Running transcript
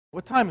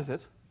What time is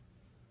it?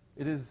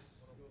 It is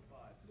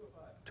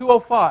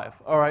 2:05.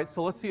 All right,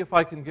 so let's see if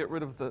I can get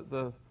rid of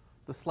the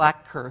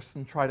Slack curse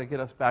and try to get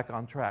us back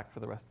on track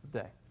for the rest of the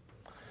day.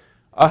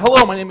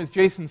 Hello, my name is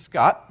Jason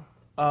Scott.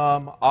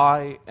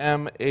 I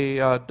am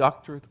a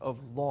doctorate of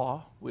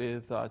law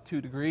with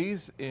 2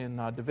 degrees in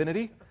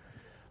divinity.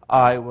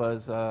 I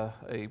was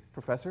a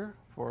professor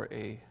for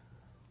a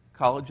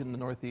college in the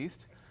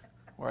Northeast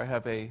where I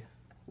have a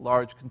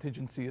large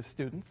contingency of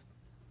students.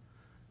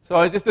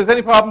 So if there's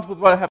any problems with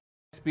what I have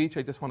in my speech,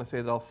 I just want to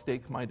say that I'll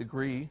stake my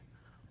degree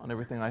on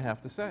everything I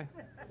have to say.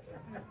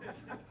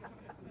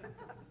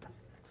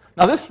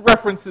 Now, this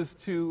references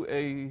to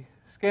a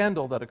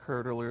scandal that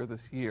occurred earlier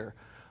this year.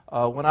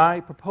 When I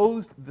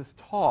proposed this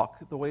talk,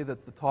 the way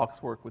that the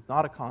talks work with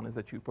NOTACON is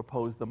that you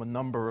propose them a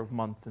number of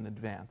months in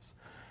advance.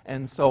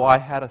 And so I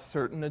had a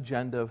certain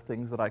agenda of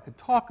things that I could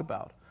talk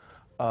about.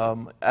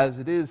 As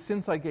it is,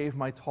 since I gave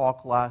my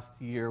talk last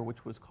year,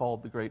 which was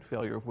called The Great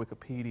Failure of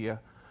Wikipedia,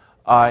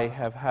 I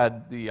have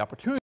had the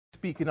opportunity to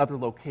speak in other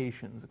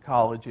locations,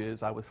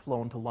 colleges. I was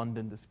flown to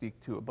London to speak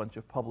to a bunch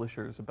of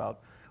publishers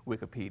about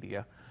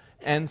Wikipedia.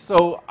 And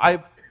so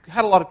I've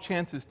had a lot of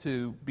chances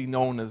to be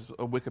known as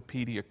a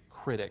Wikipedia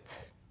critic.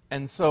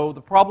 And so the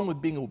problem with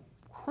being a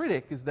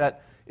critic is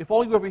that if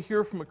all you ever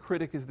hear from a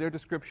critic is their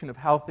description of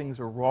how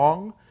things are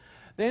wrong,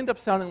 they end up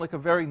sounding like a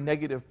very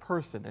negative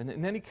person. And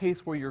in any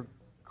case where you're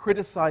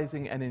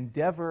criticizing an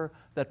endeavor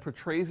that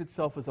portrays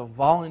itself as a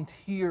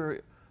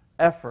volunteer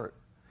effort,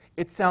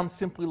 it sounds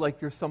simply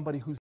like you're somebody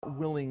who's not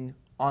willing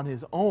on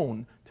his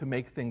own to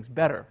make things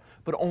better,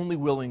 but only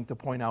willing to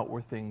point out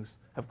where things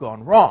have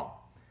gone wrong.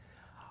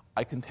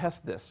 I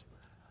contest this.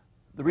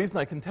 The reason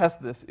I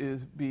contest this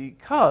is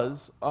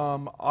because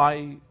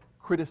I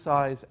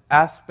criticize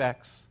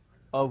aspects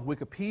of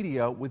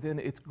Wikipedia within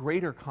its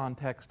greater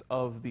context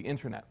of the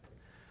internet.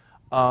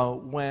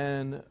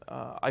 When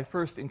I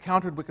first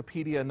encountered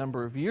Wikipedia a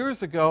number of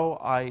years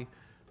ago, I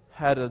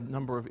had a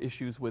number of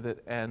issues with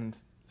it and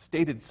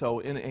stated so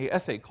in an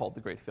essay called The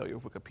Great Failure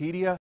of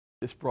Wikipedia.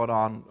 This brought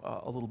on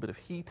a little bit of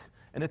heat.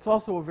 And it's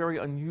also a very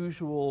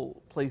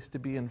unusual place to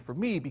be in for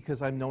me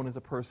because I'm known as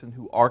a person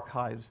who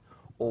archives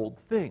old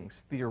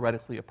things.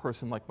 Theoretically, a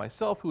person like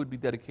myself who would be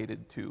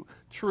dedicated to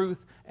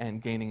truth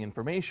and gaining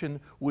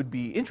information would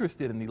be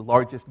interested in the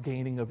largest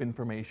gaining of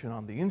information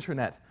on the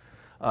internet.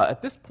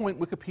 At this point,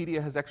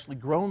 Wikipedia has actually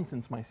grown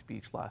since my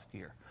speech last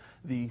year.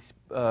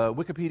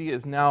 Wikipedia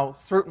is now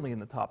certainly in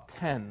the top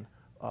 10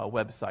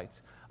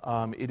 websites.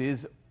 It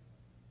is,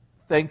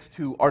 thanks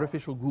to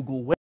artificial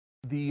Google Web,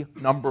 the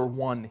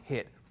 #1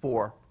 hit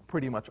for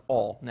pretty much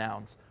all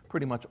nouns,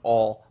 pretty much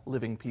all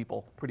living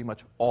people, pretty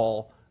much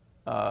all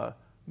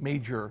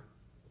major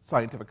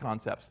scientific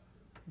concepts.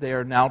 They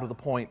are now to the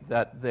point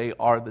that they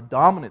are the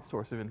dominant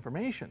source of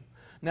information.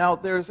 Now,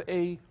 there's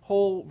a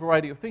whole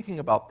variety of thinking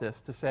about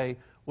this to say,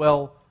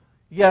 well,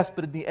 yes,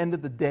 but at the end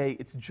of the day,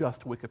 it's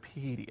just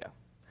Wikipedia.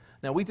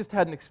 Now, we just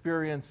had an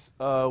experience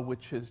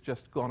which has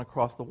just gone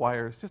across the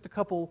wires just a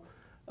couple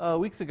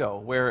weeks ago,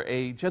 where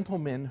a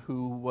gentleman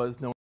who was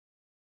known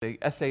the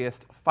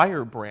essayist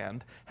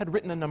Firebrand had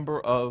written a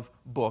number of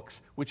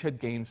books which had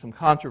gained some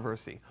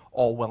controversy,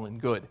 all well and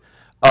good.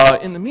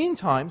 In the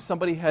meantime,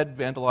 somebody had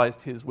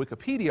vandalized his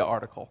Wikipedia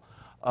article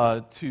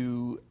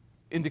to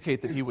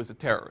indicate that he was a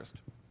terrorist.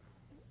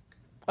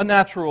 A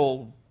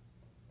natural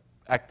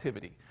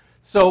activity.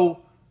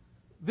 So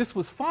this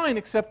was fine,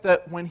 except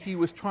that when he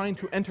was trying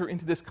to enter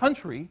into this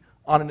country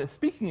on a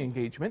speaking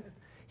engagement,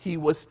 he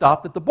was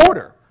stopped at the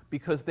border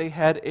because they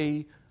had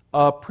a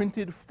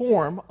printed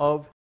form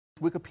of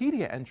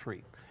Wikipedia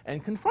entry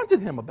and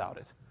confronted him about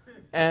it.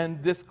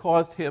 And this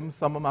caused him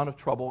some amount of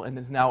trouble and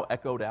is now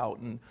echoed out.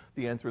 And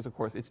the answer is, of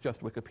course, it's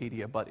just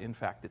Wikipedia, but in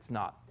fact it's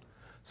not.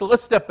 So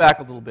let's step back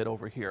a little bit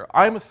over here.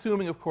 I'm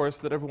assuming, of course,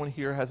 that everyone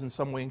here has in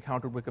some way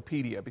encountered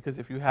Wikipedia, because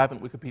if you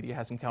haven't, Wikipedia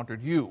has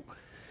encountered you.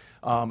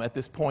 At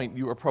this point,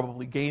 you are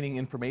probably gaining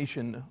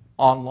information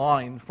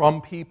online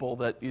from people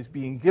that is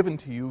being given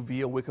to you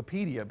via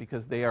Wikipedia,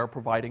 because they are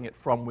providing it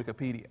from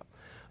Wikipedia.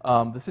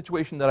 The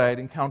situation that I had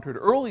encountered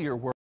earlier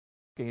where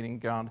gaining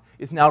ground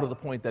is now to the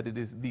point that it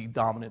is the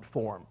dominant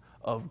form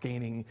of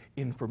gaining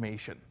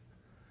information.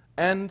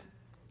 And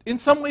in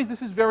some ways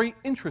this is very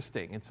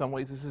interesting. In some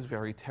ways this is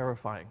very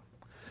terrifying.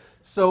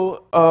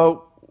 So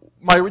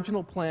my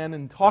original plan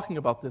in talking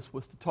about this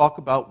was to talk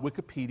about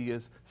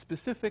Wikipedia's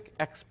specific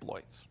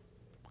exploits.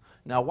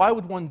 Now, why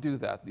would one do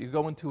that? You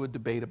go into a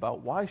debate about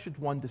why should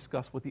one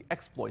discuss what the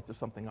exploits of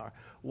something are.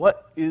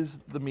 What is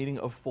the meaning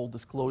of full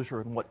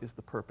disclosure and what is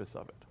the purpose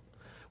of it?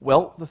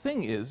 Well, the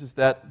thing is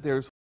that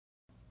there's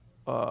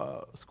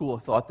school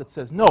of thought that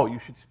says, no, you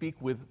should speak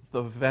with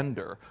the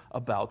vendor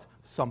about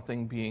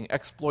something being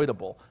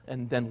exploitable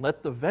and then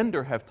let the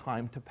vendor have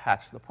time to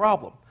patch the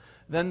problem.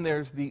 Then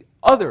there's the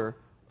other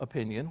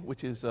opinion,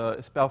 which is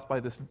espoused by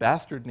this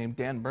bastard named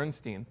Dan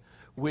Bernstein,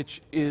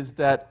 which is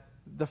that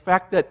the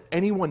fact that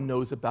anyone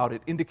knows about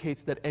it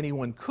indicates that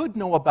anyone could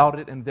know about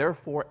it, and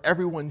therefore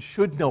everyone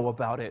should know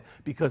about it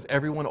because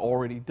everyone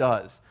already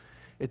does.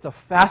 It's a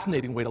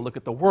fascinating way to look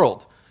at the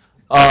world,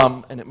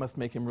 and it must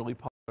make him really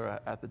popular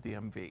at the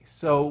DMV.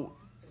 So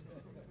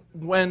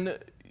when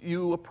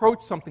you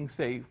approach something,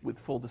 say, with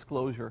full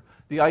disclosure,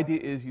 the idea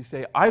is you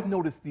say, I've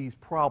noticed these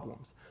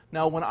problems.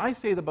 Now, when I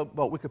say about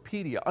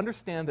Wikipedia,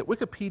 understand that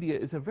Wikipedia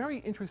is a very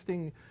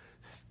interesting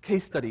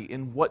case study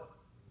in what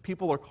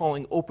people are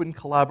calling open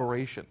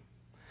collaboration.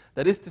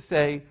 That is to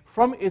say,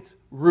 from its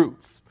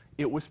roots,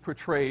 it was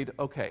portrayed,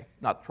 okay,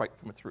 not right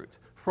from its roots,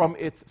 from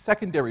its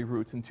secondary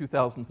roots in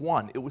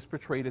 2001, it was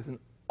portrayed as an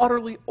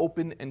utterly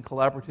open and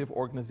collaborative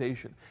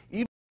organization.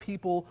 Even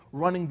people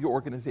running the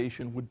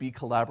organization would be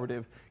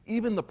collaborative.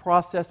 Even the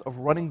process of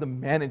running the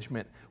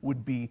management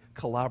would be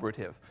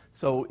collaborative.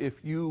 So if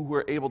you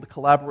were able to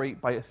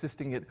collaborate by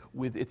assisting it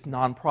with its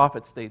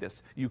nonprofit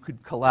status, you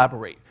could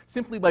collaborate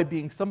simply by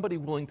being somebody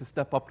willing to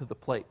step up to the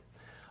plate.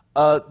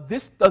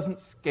 This doesn't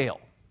scale.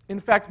 In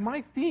fact,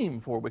 my theme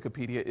for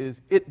Wikipedia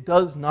is it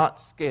does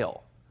not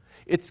scale.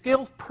 It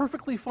scales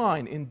perfectly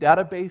fine in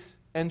database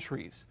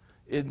entries.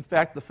 In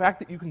fact, the fact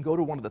that you can go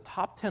to one of the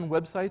top 10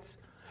 websites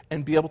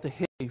and be able to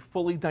hit a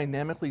fully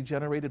dynamically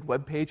generated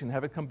web page and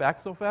have it come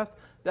back so fast,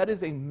 that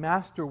is a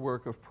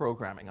masterwork of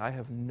programming. I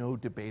have no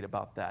debate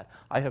about that.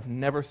 I have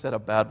never said a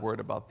bad word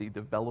about the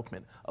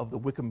development of the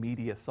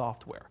Wikimedia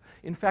software.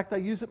 In fact, I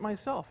use it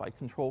myself. I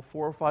control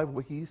 4 or 5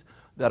 wikis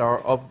that are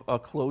of a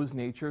closed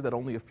nature that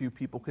only a few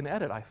people can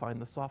edit. I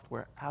find the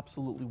software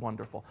absolutely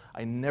wonderful.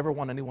 I never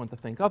want anyone to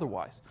think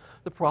otherwise.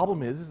 The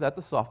problem is that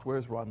the software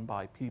is run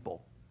by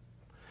people.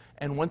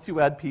 And once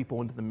you add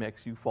people into the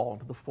mix, you fall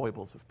into the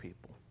foibles of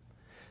people.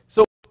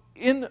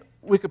 In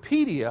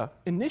Wikipedia,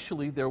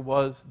 initially there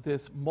was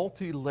this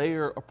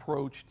multi-layer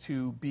approach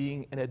to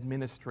being an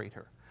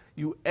administrator.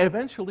 You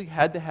eventually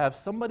had to have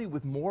somebody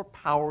with more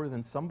power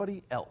than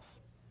somebody else.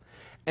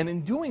 And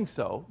in doing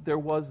so, there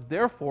was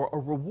therefore a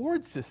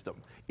reward system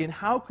in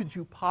how could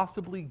you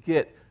possibly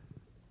get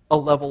a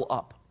level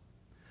up.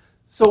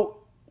 So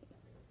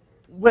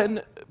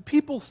when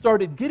people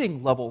started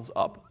getting levels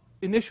up,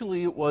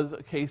 initially it was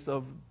a case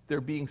of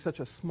there being such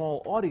a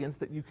small audience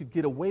that you could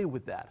get away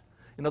with that.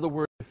 In other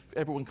words, if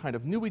everyone kind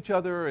of knew each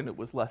other and it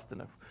was less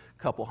than a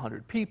couple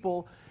hundred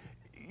people,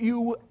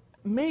 you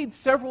made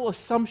several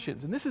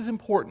assumptions, and this is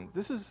important.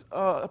 This is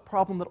a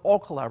problem that all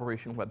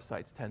collaboration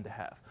websites tend to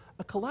have.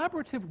 A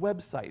collaborative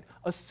website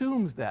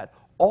assumes that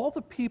all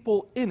the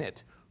people in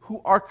it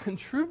who are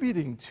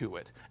contributing to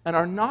it and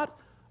are not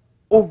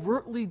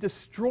overtly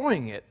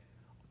destroying it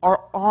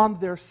are on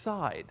their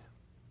side.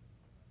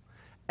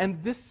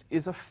 And this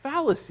is a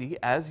fallacy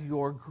as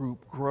your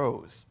group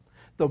grows.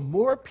 The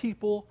more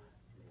people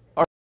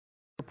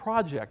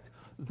project,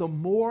 the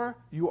more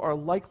you are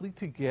likely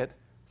to get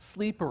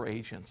sleeper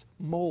agents,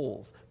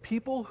 moles,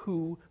 people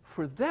who,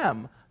 for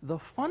them, the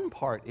fun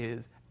part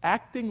is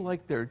acting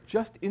like they're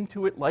just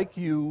into it like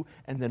you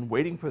and then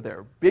waiting for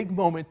their big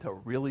moment to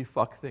really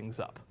fuck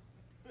things up.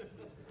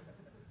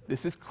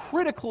 This is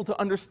critical to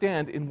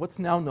understand in what's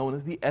now known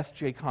as the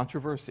SJ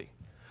controversy.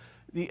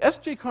 The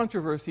SJ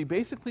controversy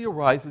basically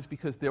arises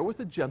because there was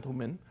a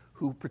gentleman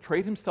who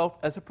portrayed himself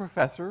as a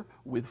professor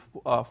with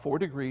 4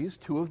 degrees,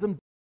 2 of them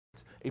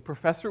a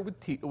professor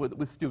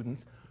with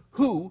students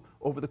who,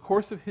 over the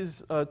course of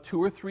his 2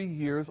 or 3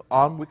 years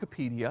on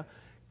Wikipedia,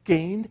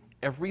 gained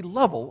every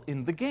level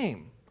in the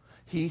game.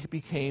 He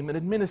became an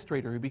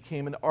administrator. He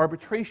became an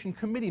arbitration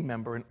committee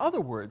member. In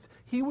other words,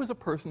 he was a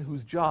person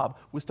whose job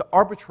was to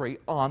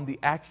arbitrate on the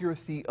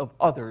accuracy of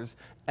others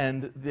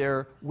and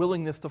their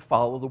willingness to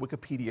follow the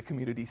Wikipedia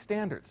community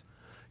standards.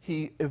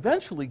 He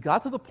eventually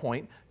got to the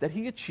point that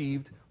he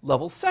achieved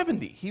level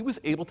 70. He was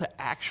able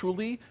to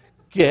actually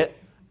get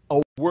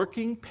a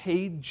working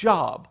paid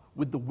job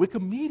with the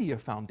Wikimedia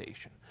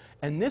Foundation.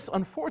 And this,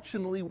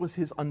 unfortunately, was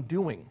his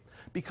undoing,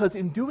 because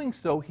in doing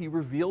so, he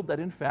revealed that,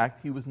 in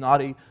fact, he was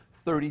not a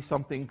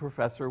 30-something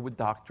professor with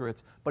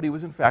doctorates, but he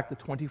was, in fact, a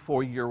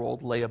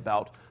 24-year-old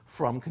layabout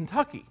from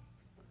Kentucky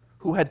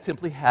who had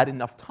simply had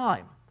enough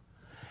time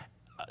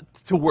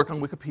to work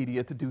on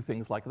Wikipedia to do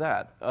things like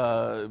that.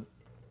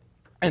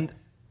 And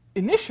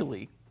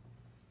initially,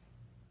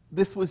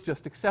 this was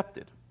just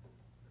accepted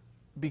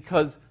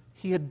because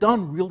he had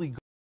done really good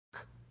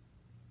work.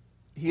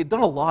 He had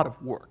done a lot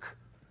of work.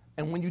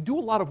 And when you do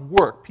a lot of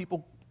work,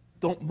 people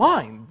don't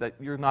mind that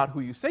you're not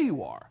who you say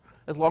you are,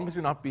 as long as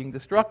you're not being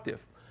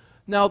destructive.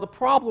 Now, the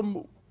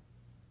problem,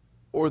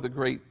 or the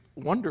great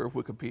wonder of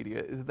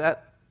Wikipedia, is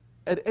that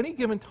at any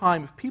given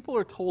time, if people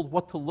are told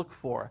what to look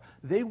for,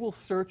 they will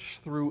search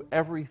through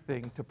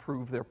everything to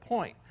prove their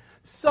point.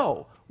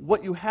 So,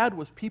 what you had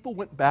was people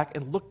went back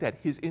and looked at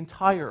his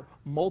entire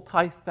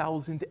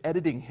multi-thousand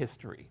editing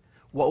history.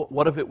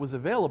 What of it was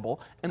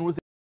available, and was able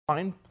to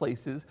find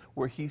places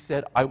where he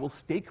said, I will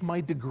stake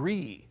my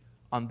degree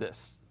on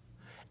this,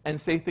 and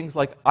say things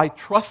like, I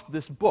trust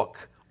this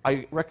book,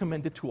 I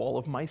recommend it to all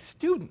of my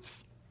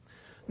students.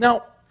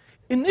 Now,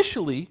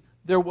 initially,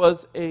 there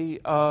was a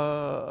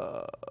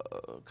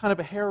kind of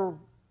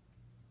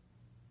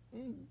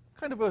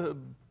a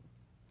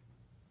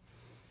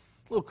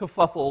little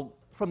kerfuffle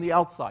from the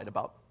outside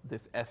about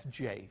this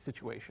SJ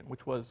situation,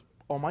 which was,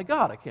 oh my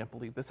God, I can't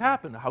believe this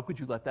happened. How could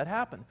you let that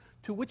happen?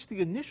 To which the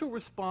initial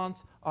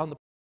response on the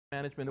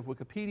management of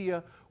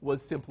Wikipedia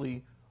was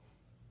simply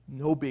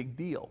no big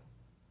deal.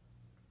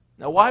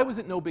 Now, why was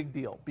it no big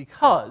deal?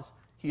 Because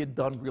he had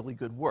done really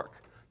good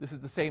work. This is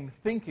the same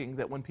thinking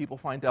that when people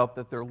find out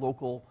that their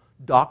local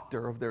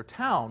doctor of their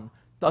town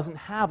doesn't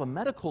have a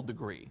medical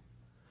degree,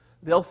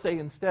 they'll say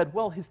instead,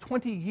 well, his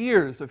 20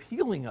 years of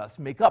healing us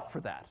make up for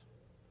that.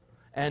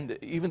 And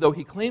even though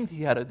he claimed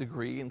he had a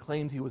degree and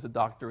claimed he was a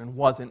doctor and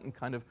wasn't, and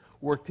kind of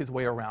worked his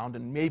way around,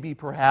 and maybe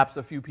perhaps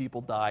a few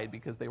people died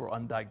because they were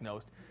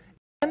undiagnosed,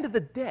 at the end of the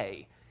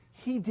day,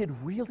 he did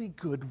really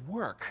good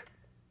work.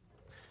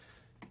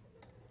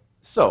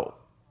 So,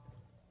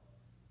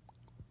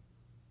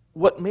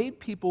 what made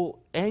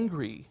people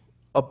angry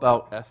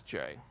about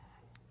SJ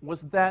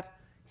was that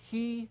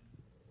he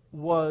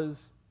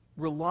was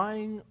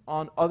relying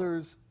on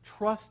others'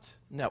 trust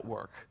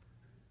network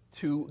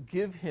to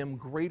give him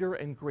greater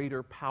and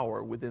greater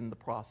power within the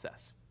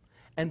process.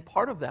 And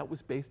part of that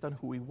was based on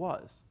who he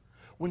was.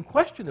 When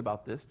questioned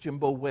about this,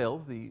 Jimbo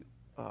Wales, the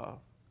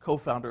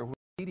co-founder of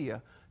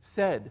Wikipedia,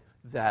 said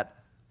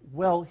that,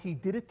 well, he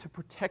did it to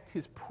protect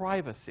his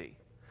privacy,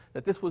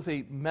 that this was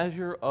a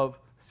measure of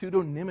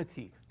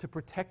pseudonymity to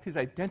protect his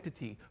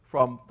identity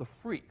from the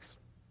freaks.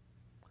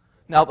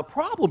 Now, the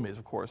problem is,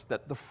 of course,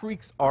 that the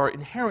freaks are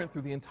inherent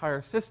through the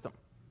entire system.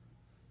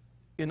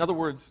 In other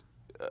words,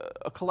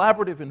 a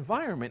collaborative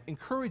environment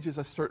encourages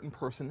a certain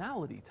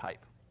personality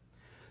type.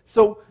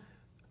 So,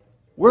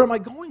 where am I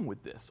going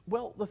with this?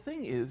 Well, the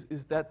thing is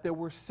that there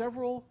were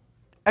several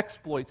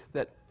exploits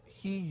that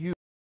he used,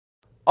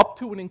 up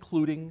to and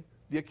including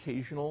the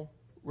occasional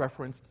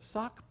referenced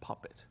sock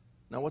puppet.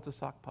 Now, what's a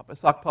sock puppet? A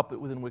sock puppet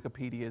within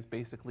Wikipedia is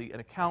basically an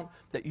account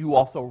that you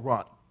also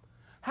run.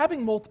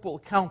 Having multiple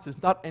accounts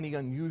is not any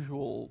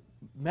unusual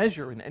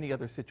measure in any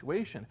other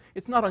situation.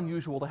 It's not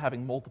unusual to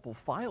having multiple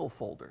file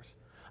folders.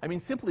 I mean,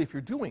 simply if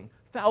you're doing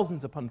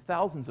thousands upon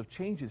thousands of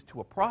changes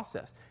to a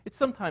process, it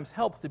sometimes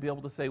helps to be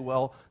able to say,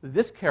 well,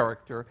 this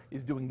character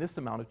is doing this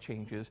amount of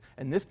changes,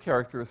 and this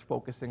character is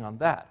focusing on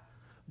that.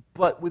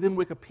 But within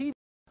Wikipedia,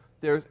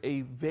 there's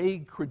a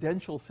vague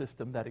credential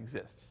system that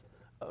exists,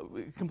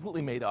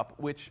 completely made up,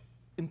 which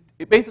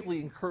it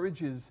basically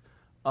encourages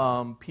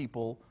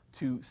people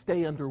to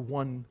stay under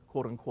one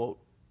quote-unquote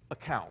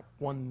account,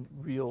 one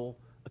real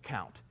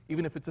account,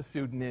 even if it's a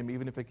pseudonym,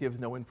 even if it gives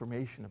no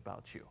information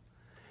about you.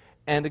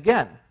 And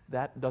again,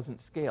 that doesn't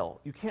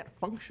scale. You can't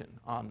function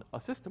on a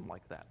system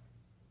like that.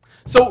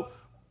 So,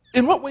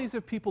 in what ways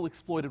have people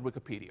exploited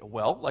Wikipedia?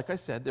 Well, like I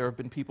said, there have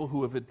been people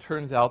who have, it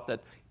turns out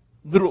that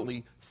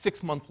literally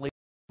 6 months later,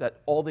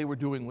 that all they were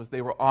doing was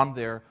they were on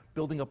there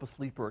building up a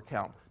sleeper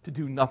account to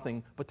do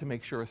nothing but to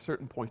make sure a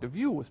certain point of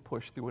view was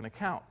pushed through an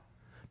account.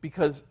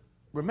 Because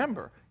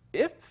remember,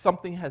 if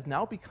something has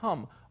now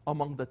become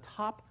among the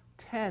top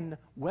 10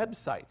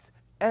 websites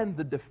and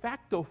the de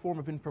facto form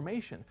of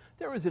information,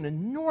 there is an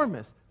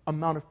enormous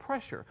amount of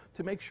pressure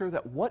to make sure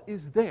that what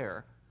is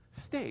there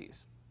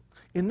stays.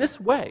 In this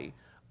way,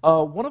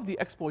 one of the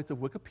exploits of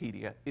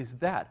Wikipedia is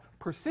that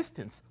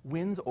persistence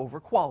wins over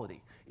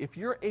quality. If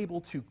you're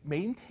able to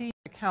maintain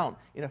an account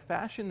in a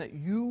fashion that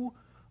you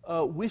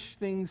wish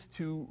things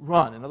to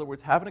run, in other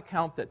words, have an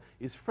account that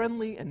is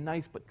friendly and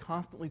nice but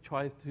constantly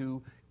tries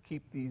to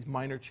keep these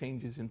minor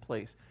changes in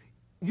place,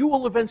 you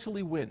will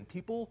eventually win.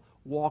 People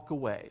walk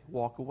away.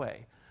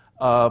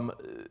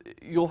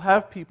 You'll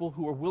have people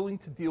who are willing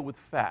to deal with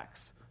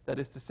facts. That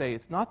is to say,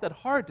 it's not that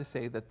hard to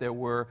say that there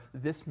were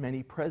this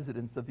many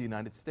presidents of the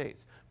United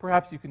States.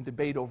 Perhaps you can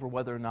debate over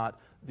whether or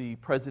not the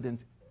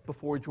presidents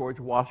before George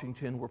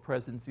Washington were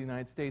presidents of the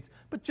United States,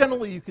 but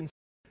generally you can say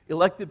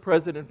elected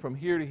president from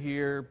here to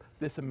here,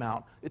 this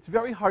amount. It's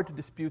very hard to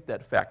dispute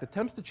that fact.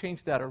 Attempts to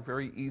change that are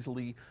very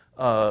easily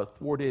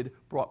thwarted,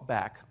 brought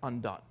back,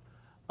 undone.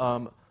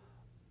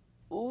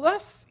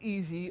 Less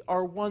easy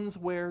are ones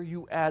where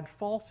you add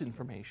false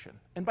information.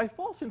 And by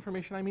false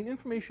information, I mean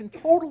information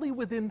totally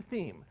within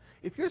theme.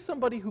 If you're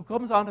somebody who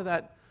comes onto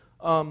that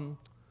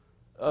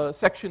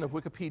section of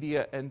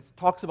Wikipedia and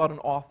talks about an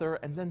author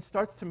and then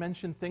starts to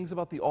mention things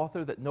about the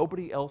author that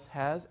nobody else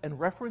has and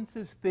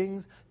references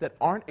things that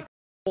aren't accessible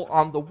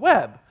on the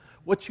web,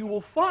 what you will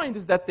find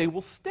is that they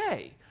will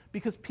stay,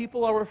 because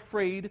people are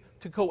afraid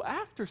to go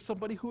after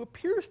somebody who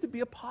appears to be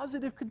a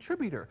positive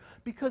contributor.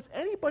 Because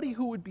anybody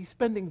who would be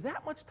spending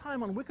that much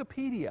time on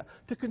Wikipedia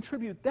to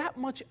contribute that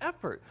much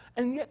effort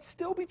and yet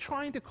still be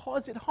trying to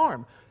cause it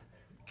harm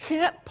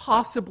can't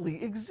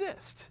possibly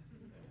exist.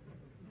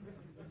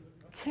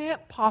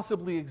 Can't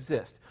possibly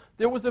exist.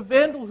 There was a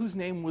vandal whose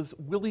name was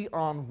Willie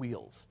on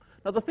Wheels.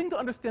 Now, the thing to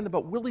understand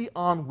about Willie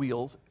on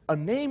Wheels, a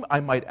name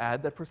I might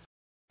add that for some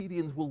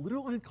Wikipedians will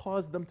literally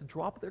cause them to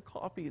drop their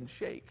coffee and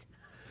shake,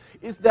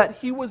 is that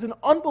he was an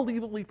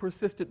unbelievably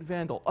persistent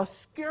vandal, a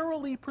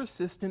scarily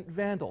persistent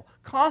vandal,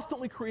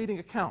 constantly creating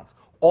accounts,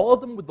 all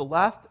of them with the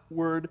last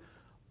word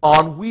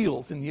on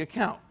wheels in the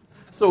account.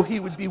 So he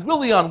would be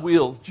Willie on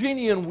Wheels,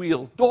 Genie on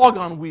Wheels, Dog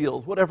on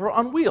Wheels, whatever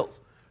on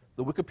wheels.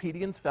 The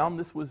Wikipedians found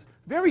this was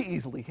very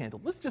easily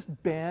handled. Let's just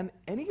ban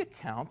any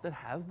account that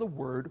has the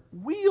word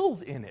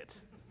wheels in it.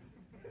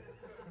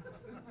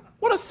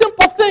 What a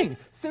simple thing,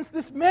 since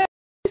this man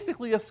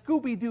basically a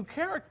Scooby-Doo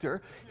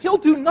character. He'll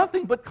do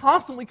nothing but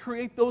constantly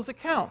create those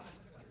accounts.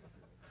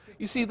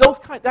 You see,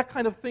 that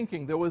kind of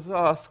thinking. There was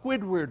a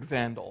Squidward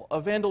vandal,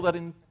 a vandal that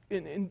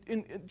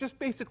just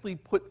basically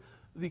put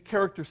the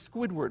character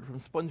Squidward from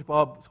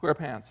SpongeBob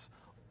SquarePants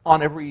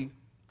on every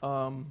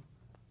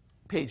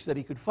page that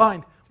he could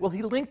find. Well,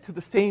 he linked to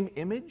the same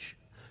image,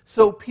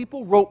 so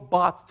people wrote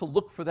bots to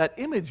look for that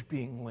image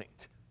being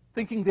linked,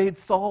 thinking they'd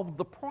solved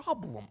the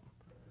problem.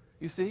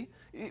 You see?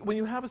 When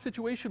you have a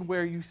situation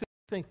where you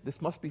think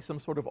this must be some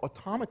sort of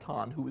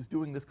automaton who is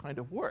doing this kind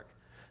of work.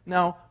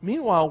 Now,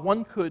 meanwhile,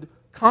 one could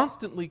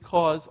constantly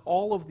cause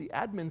all of the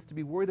admins to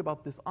be worried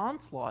about this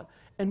onslaught,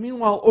 and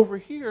meanwhile, over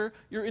here,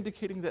 you're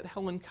indicating that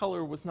Helen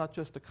Keller was not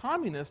just a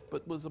communist,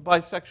 but was a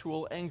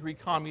bisexual, angry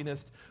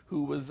communist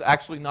who was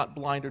actually not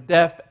blind or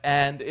deaf,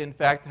 and in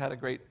fact had a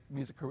great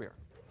music career.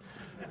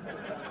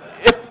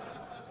 If,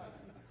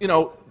 you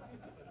know,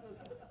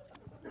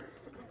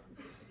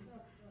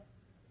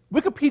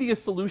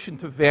 Wikipedia's solution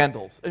to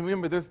vandals, and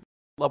remember, there's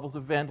levels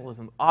of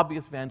vandalism.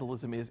 Obvious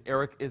vandalism is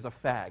Eric is a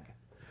fag,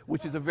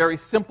 which is a very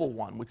simple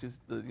one, which is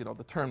the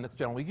term that's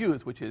generally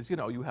used, which is,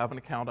 you have an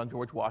account on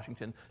George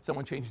Washington,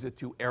 someone changes it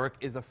to Eric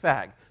is a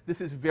fag. This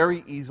is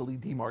very easily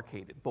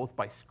demarcated, both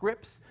by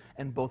scripts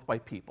and both by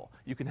people.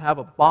 You can have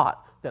a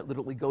bot that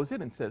literally goes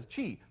in and says,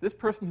 gee, this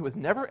person who has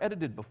never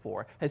edited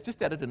before has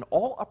just added an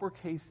all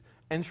uppercase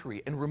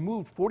entry and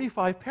removed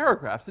 45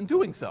 paragraphs in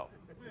doing so.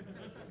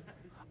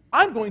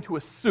 I'm going to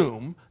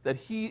assume that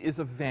he is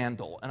a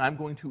vandal, and I'm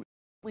going to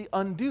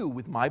undo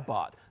with my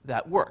bot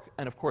that work.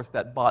 And of course,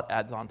 that bot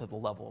adds on to the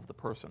level of the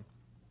person.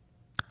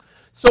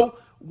 So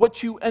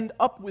what you end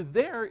up with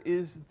there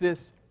is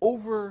this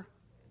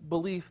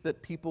over-belief that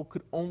people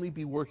could only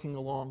be working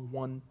along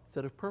one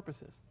set of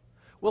purposes.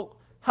 Well,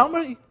 how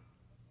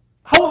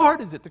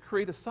hard is it to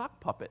create a sock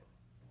puppet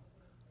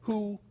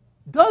who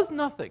does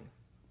nothing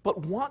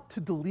but want to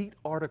delete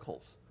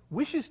articles,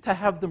 wishes to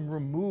have them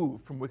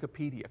removed from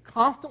Wikipedia,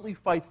 constantly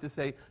fights to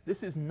say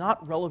this is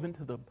not relevant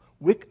to the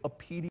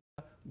Wikipedia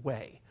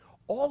way.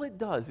 All it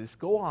does is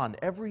go on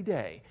every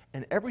day,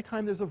 and every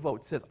time there's a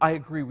vote says, I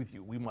agree with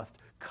you, we must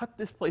cut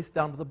this place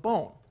down to the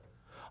bone.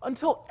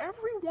 Until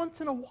every once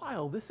in a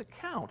while, this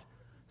account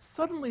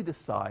suddenly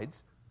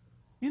decides,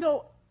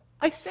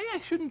 I say I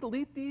shouldn't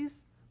delete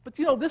these, but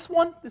this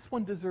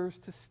one deserves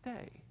to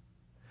stay.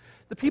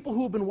 The people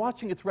who have been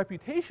watching its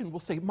reputation will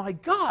say, my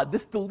God,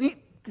 this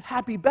delete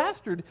happy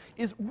bastard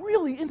is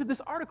really into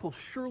this article.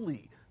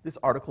 Surely this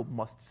article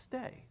must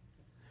stay.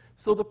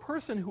 So the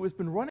person who has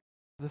been running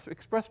this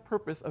express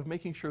purpose of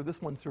making sure this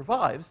one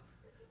survives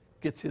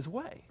gets his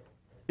way.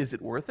 Is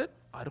it worth it?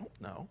 I don't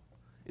know.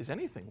 Is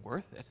anything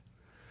worth it?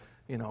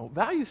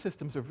 Value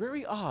systems are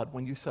very odd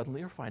when you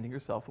suddenly are finding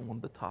yourself in one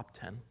of the top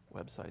 10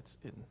 websites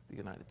in the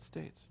United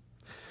States.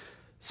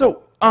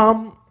 So,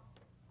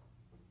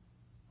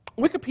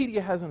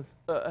 Wikipedia has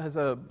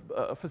a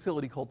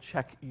facility called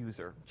Check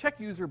User. Check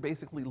User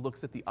basically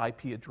looks at the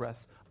IP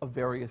address of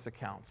various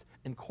accounts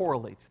and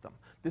correlates them.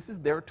 This is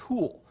their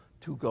tool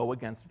to go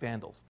against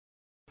vandals.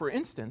 For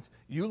instance,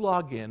 you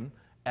log in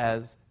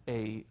as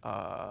a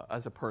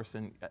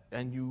person,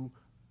 and you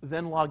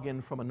then log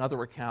in from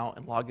another account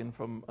and log in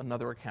from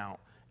another account,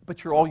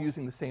 but you're all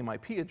using the same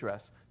IP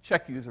address.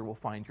 Check User will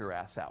find your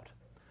ass out.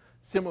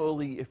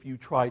 Similarly, if you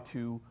try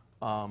to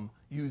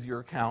use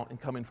your account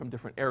and come in from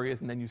different areas,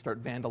 and then you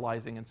start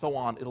vandalizing and so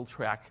on, it'll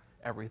track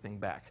everything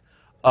back.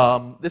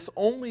 This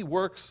only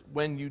works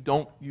when you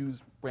don't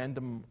use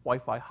random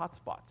Wi-Fi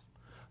hotspots.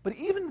 But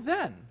even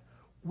then,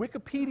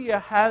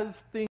 Wikipedia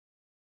has things.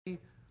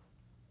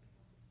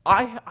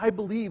 I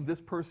believe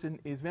this person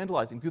is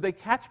vandalizing. Do they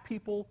catch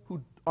people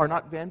who are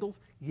not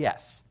vandals?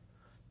 Yes.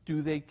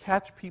 Do they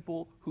catch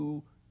people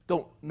who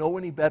don't know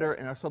any better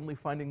and are suddenly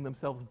finding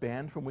themselves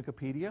banned from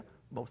Wikipedia?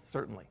 Most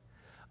certainly.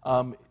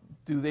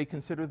 Do they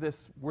consider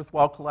this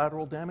worthwhile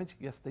collateral damage?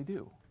 Yes, they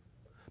do.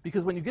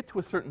 Because when you get to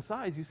a certain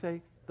size, you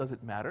say, does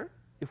it matter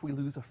if we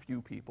lose a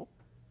few people?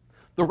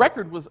 The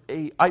record was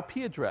an IP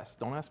address.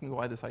 Don't ask me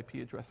why this IP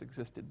address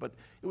existed, but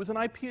it was an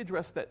IP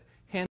address that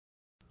handled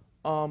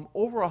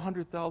over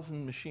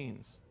 100,000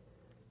 machines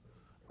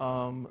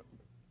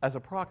as a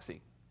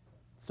proxy.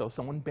 So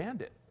someone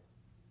banned it.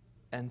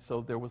 And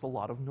so there was a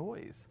lot of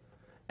noise.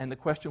 And the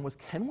question was,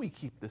 can we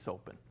keep this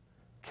open?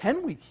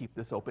 Can we keep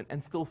this open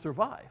and still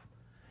survive?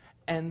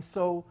 And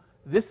so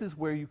this is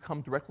where you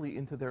come directly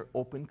into their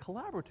open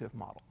collaborative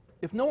model.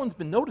 If no one's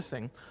been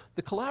noticing,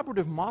 the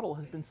collaborative model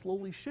has been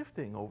slowly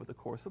shifting over the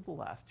course of the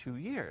last 2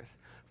 years.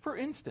 For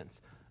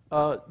instance,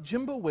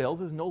 Jimbo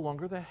Wales is no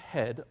longer the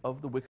head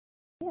of the Wikipedia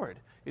board.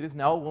 It is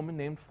now a woman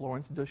named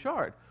Florence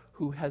Dochard,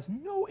 who has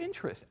no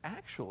interest,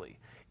 actually,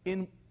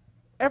 in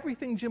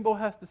everything Jimbo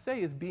has to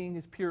say as being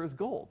as pure as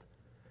gold.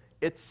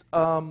 It's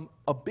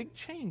a big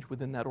change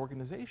within that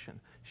organization.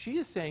 She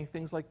is saying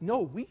things like,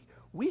 no,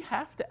 we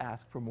have to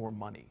ask for more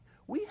money.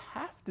 We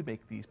have to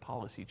make these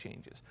policy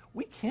changes.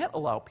 We can't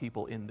allow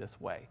people in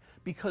this way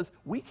because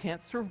we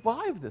can't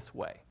survive this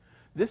way.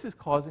 This is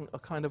causing a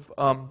kind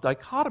of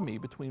dichotomy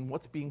between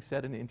what's being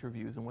said in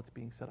interviews and what's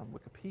being said on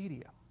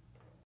Wikipedia.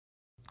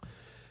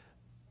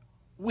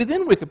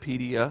 within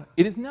Wikipedia,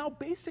 it is now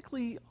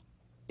basically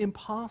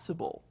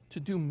impossible to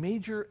do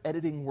major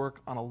editing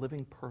work on a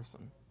living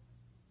person.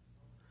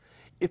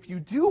 If you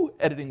do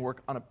editing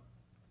work on a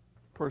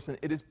person,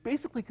 it is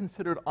basically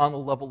considered on the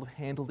level of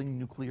handling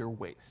nuclear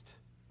waste.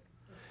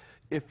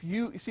 If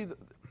you see,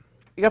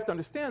 you have to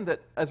understand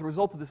that as a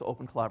result of this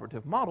open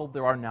collaborative model,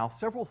 there are now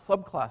several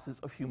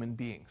subclasses of human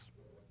beings.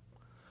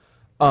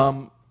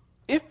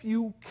 If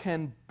you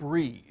can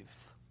breathe,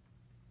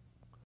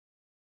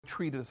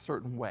 treat it a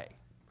certain way.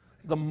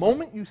 The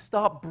moment you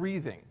stop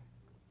breathing,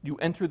 you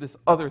enter this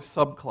other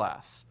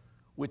subclass,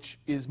 which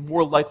is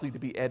more likely to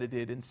be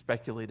edited and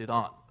speculated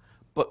on.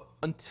 But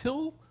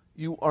until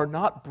you are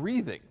not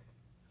breathing,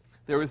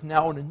 there is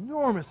now an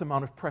enormous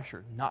amount of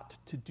pressure not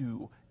to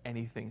do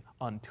anything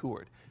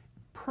untoward.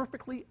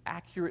 Perfectly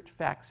accurate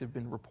facts have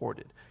been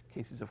reported.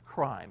 Cases of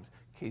crimes,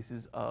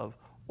 cases of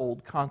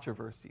old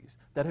controversies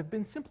that have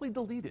been simply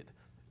deleted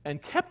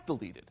and kept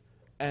deleted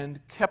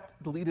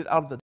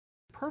out of the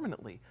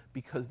permanently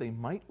because they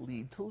might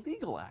lead to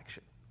legal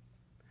action.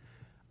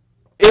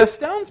 It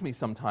astounds me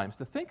sometimes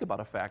to think about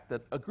a fact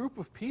that a group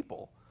of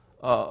people,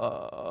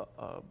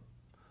 a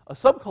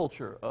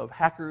subculture of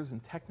hackers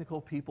and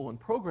technical people and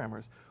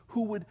programmers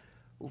who would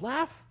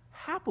laugh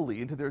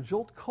happily into their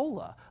Jolt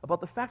Cola about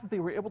the fact that they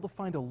were able to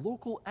find a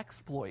local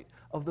exploit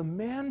of the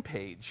man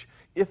page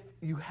if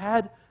you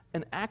had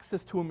an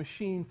access to a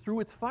machine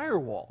through its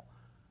firewall.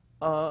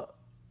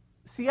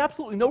 See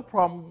absolutely no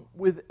problem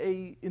with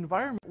an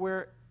environment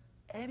where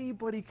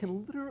anybody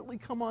can literally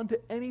come onto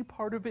any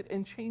part of it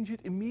and change it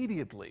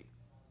immediately.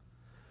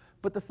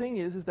 But the thing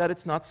is that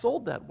it's not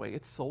sold that way.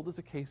 It's sold as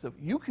a case of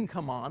you can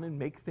come on and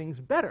make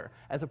things better,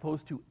 as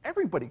opposed to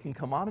everybody can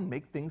come on and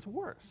make things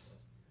worse.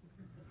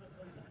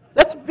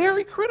 That's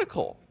very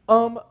critical.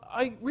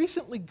 I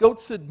recently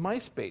goatsid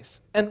MySpace,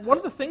 and one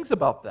of the things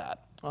about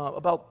that,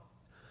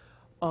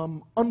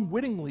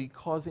 unwittingly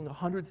causing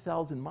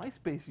 100,000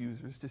 MySpace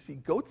users to see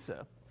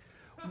goatse,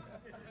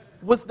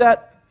 was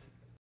that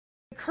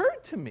it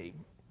occurred to me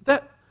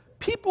that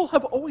people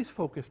have always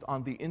focused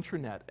on the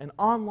internet and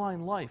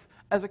online life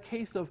as a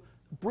case of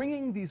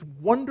bringing these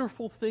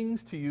wonderful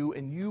things to you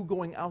and you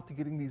going out to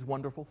getting these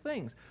wonderful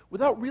things,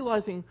 without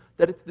realizing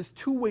that it's this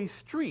two-way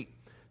street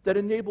that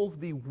enables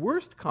the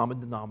worst common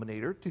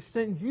denominator to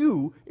send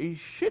you a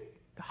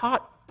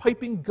shit-hot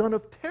piping gun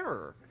of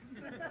terror.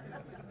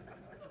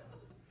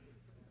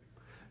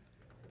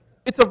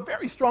 It's a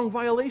very strong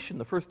violation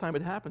the first time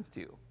it happens to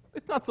you.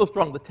 It's not so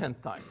strong the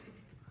 10th time.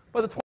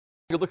 By the 20th,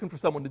 you're looking for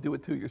someone to do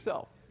it to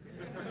yourself.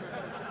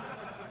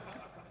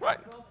 Right.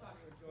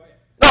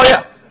 Oh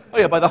yeah. Oh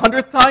yeah, by the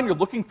 100th time, you're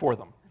looking for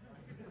them.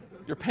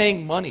 You're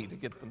paying money to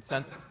get them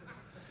sent.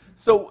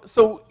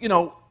 So you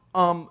know,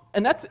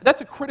 and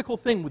that's a critical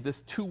thing with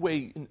this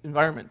two-way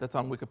environment that's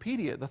on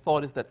Wikipedia. The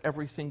thought is that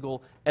every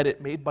single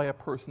edit made by a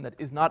person that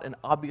is not an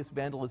obvious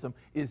vandalism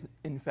is,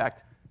 in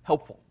fact,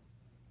 helpful.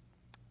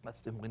 That's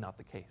simply not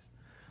the case.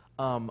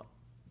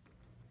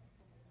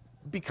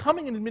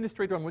 Becoming an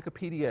administrator on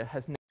Wikipedia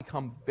has now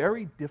become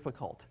very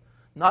difficult,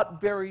 not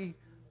very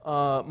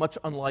much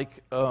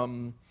unlike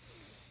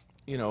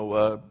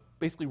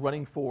basically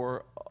running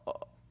for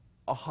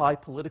a high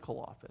political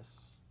office,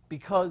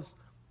 because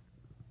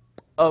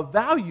a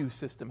value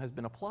system has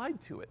been applied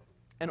to it.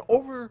 And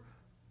over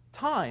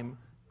time,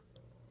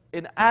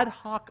 an ad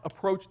hoc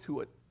approach to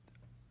it,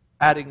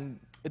 adding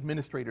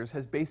administrators,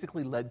 has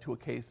basically led to a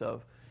case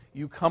of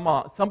you come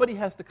on, somebody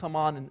has to come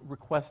on and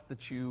request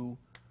that you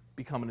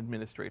become an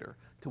administrator,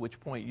 to which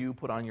point you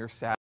put on your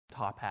sad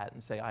top hat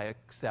and say, I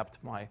accept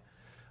my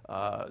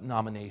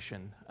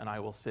nomination and I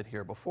will sit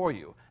here before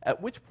you.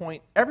 At which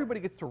point,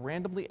 everybody gets to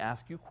randomly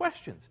ask you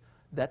questions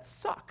that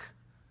suck,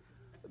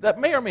 that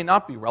may or may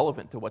not be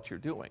relevant to what you're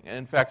doing. And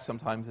in fact,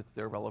 sometimes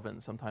they're relevant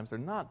and sometimes they're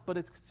not, but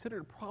it's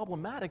considered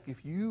problematic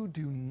if you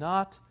do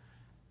not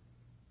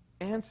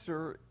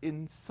answer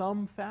in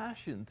some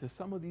fashion to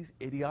some of these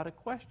idiotic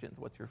questions.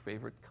 What's your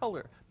favorite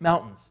color?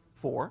 Mountains.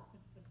 4.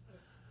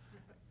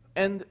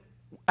 And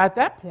at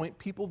that point,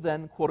 people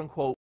then, quote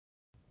unquote,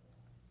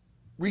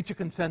 reach a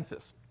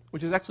consensus,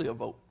 which is actually a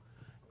vote.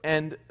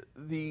 And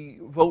the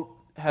vote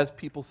has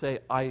people say,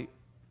 I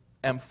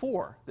am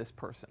for this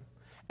person.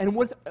 And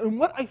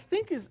what I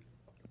think is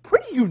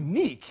pretty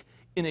unique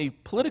in a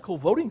political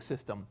voting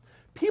system,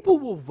 people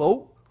will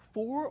vote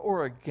for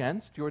or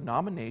against your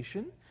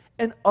nomination,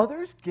 and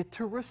others get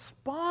to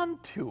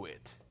respond to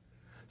it.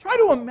 Try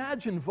to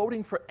imagine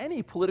voting for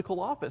any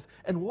political office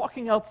and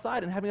walking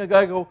outside and having a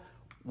guy go,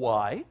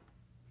 why?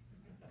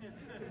 Did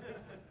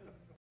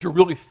you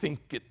really think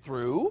it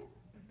through?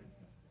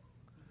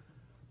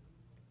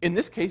 In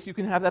this case, you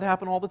can have that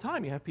happen all the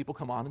time. You have people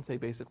come on and say,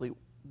 basically,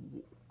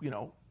 you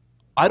know,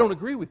 I don't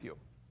agree with you.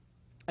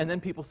 And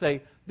then people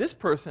say, this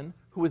person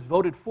who is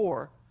voted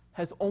for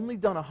has only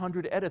done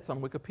 100 edits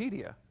on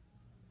Wikipedia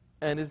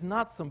and is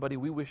not somebody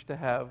we wish to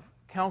have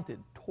counted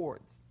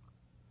towards.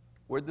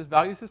 Where did this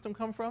value system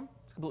come from?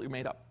 It's completely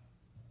made up.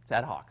 It's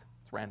ad hoc.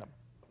 It's random.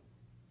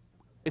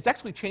 It's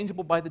actually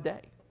changeable by the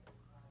day.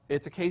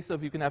 It's a case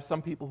of you can have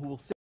some people who will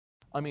say,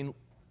 I mean,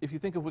 if you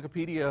think of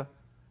Wikipedia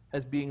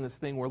as being this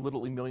thing where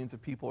literally millions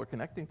of people are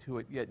connecting to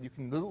it, yet you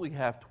can literally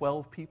have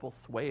 12 people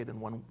sway it in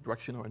one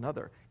direction or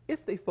another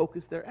if they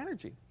focus their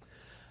energy.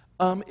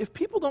 If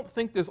people don't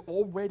think there's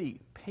already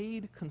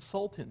paid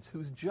consultants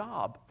whose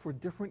job for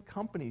different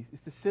companies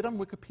is to sit on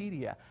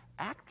Wikipedia,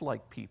 act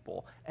like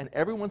people, and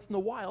every once in a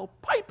while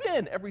pipe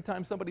in every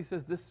time somebody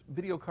says this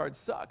video card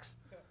sucks,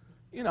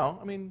 you know,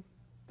 I mean,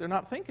 they're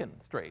not thinking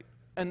straight.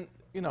 And,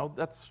 you know,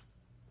 that's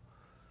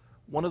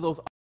one of those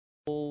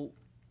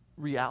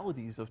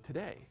realities of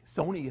today.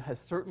 Sony has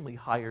certainly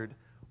hired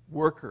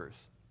workers,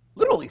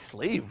 literally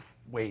slave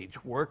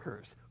wage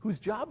workers, whose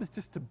job is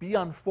just to be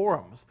on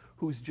forums,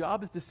 whose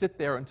job is to sit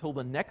there until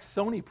the next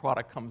Sony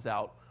product comes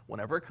out,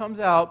 whenever it comes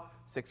out,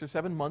 6 or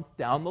 7 months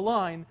down the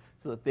line,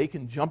 so that they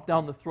can jump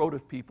down the throat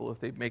of people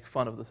if they make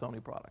fun of the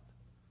Sony product.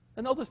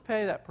 And they'll just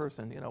pay that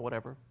person, you know,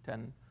 whatever,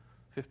 10,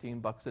 15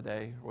 bucks a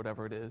day, or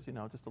whatever it is, you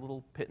know, just a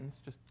little pittance.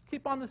 Just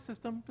keep on the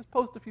system, just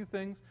post a few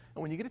things,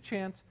 and when you get a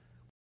chance,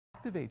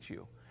 activate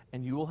you,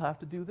 and you will have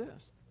to do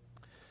this.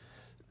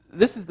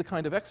 This is the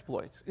kind of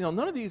exploits. You know,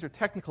 none of these are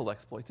technical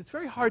exploits. It's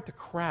very hard to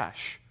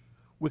crash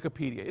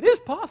Wikipedia. It is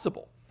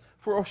possible.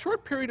 For a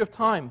short period of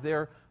time,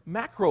 their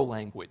macro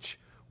language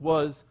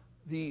was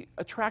the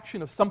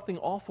attraction of something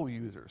awful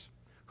users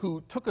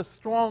who took a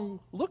strong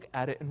look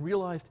at it and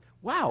realized,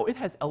 wow, it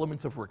has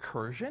elements of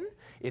recursion.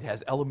 It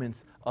has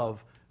elements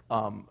of,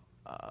 a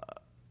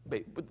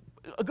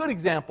good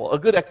example, a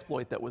good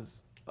exploit that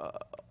was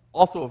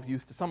also of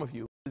use to some of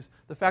you is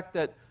the fact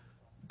that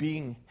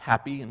being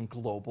happy and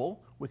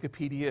global,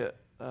 Wikipedia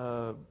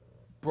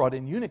brought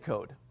in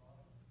Unicode.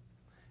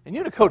 And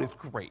Unicode is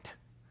great.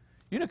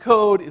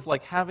 Unicode is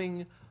like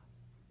having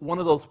one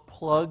of those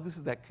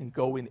plugs that can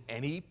go in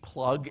any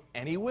plug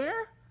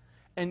anywhere.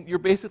 And you're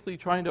basically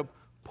trying to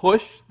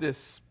push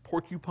this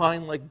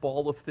porcupine-like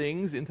ball of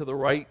things into the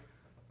right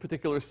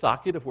particular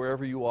socket of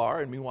wherever you are,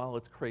 and meanwhile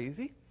it's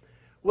crazy.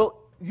 Well,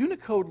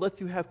 Unicode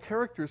lets you have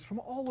characters from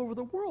all over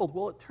the world.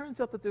 Well, it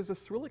turns out that there's a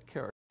Cyrillic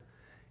character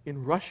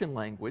in Russian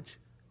language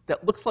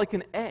that looks like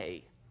an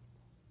A.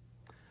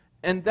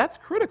 And that's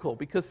critical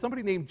because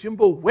somebody named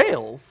Jimbo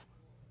Wales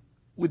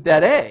with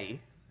that A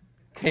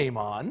came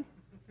on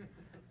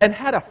and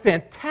had a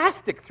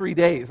fantastic 3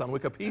 days on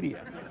Wikipedia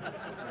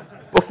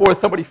before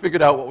somebody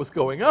figured out what was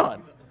going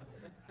on.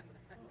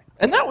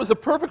 And that was a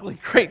perfectly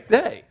great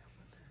day.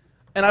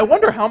 And I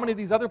wonder how many of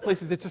these other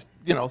places that just,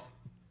 you know,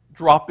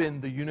 drop in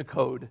the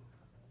Unicode,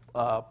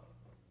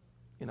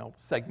 you know,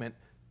 segment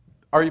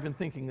are even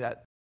thinking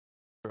that.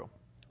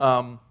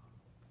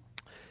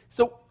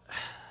 So,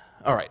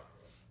 all right.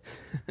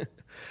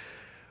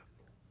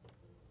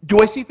 Do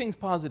I see things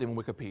positive in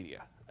Wikipedia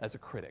as a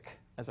critic,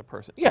 as a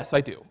person? Yes, I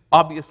do.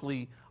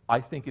 Obviously,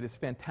 I think it is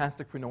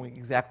fantastic for knowing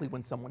exactly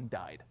when someone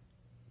died.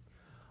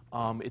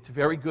 It's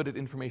very good at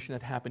information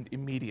that happened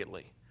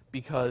immediately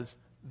because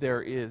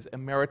there is a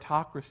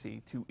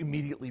meritocracy to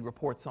immediately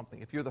report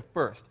something. If you're the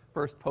first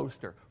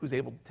poster who's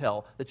able to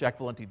tell that Jack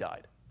Valenti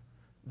died,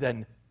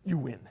 then you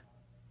win.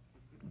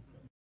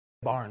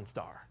 Barn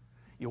star,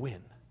 you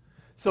win.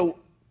 So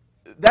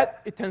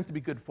that it tends to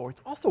be good for.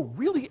 It's also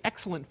really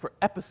excellent for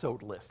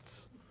episode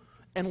lists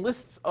and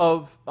lists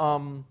of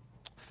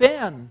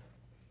fan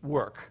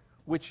work,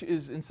 which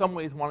is in some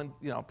ways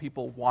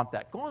people want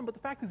that gone. But the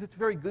fact is, it's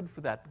very good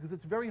for that because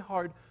it's very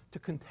hard to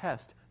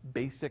contest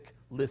basic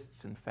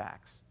lists and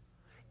facts.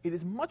 It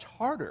is much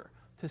harder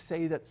to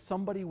say that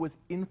somebody was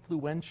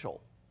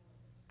influential,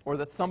 or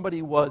that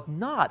somebody was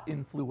not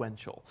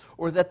influential,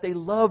 or that they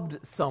loved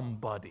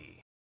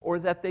somebody, or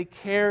that they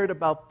cared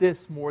about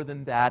this more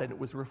than that and it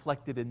was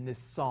reflected in this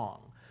song.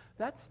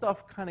 That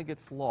stuff kind of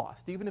gets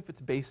lost, even if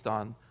it's based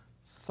on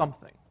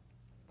something.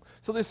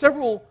 So there's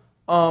several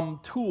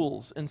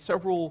tools and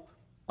several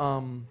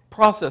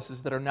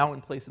processes that are now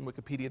in place in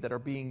Wikipedia that are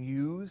being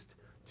used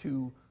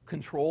to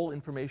control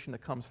information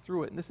that comes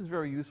through it. And this is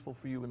very useful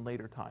for you in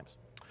later times.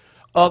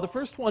 The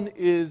first one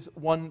is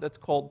one that's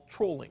called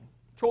trolling.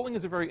 Trolling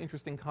is a very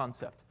interesting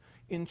concept.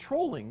 In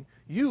trolling,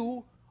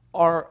 you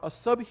are a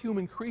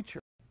subhuman creature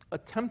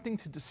attempting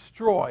to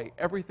destroy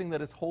everything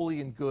that is holy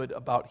and good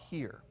about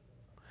here.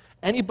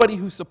 Anybody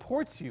who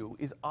supports you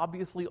is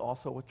obviously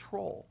also a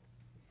troll.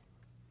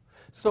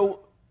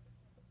 So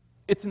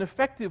it's an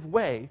effective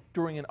way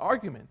during an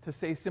argument to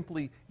say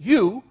simply,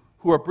 you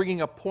who are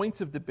bringing up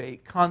points of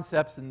debate,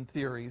 concepts and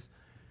theories,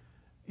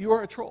 you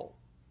are a troll.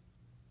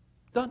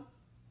 Done.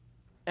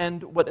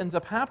 And what ends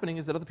up happening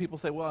is that other people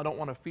say, well, I don't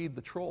want to feed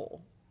the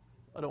troll.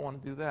 I don't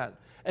want to do that.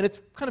 And it's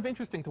kind of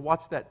interesting to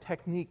watch that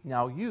technique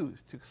now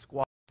used to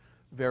squash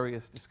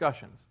various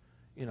discussions.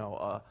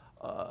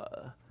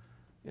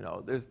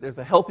 There's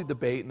a healthy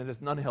debate and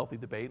there's an unhealthy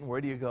debate, and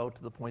where do you go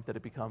to the point that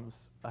it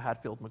becomes a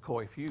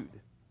Hatfield-McCoy feud?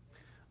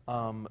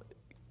 For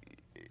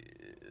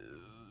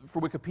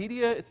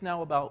Wikipedia, it's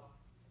now about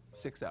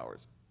 6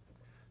 hours.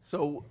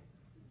 So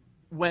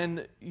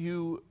when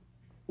you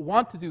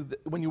want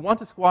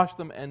to squash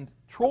them and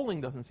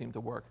trolling doesn't seem to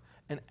work,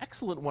 an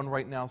excellent one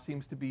right now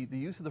seems to be the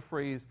use of the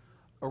phrase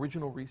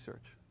original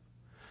research.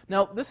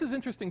 Now, this is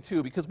interesting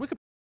too because Wikipedia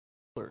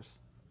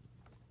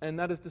and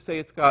that is to say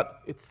it's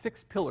got its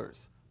 6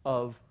 pillars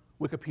of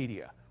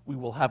Wikipedia. We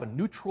will have a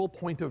neutral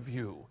point of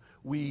view.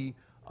 We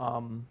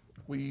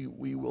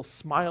will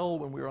smile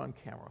when we're on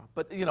camera.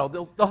 But you know,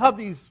 they'll have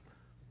these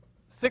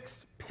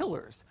 6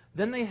 pillars.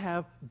 Then they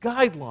have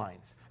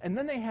guidelines, and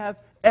then they have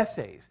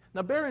essays.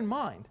 Now bear in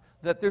mind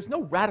that there's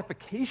no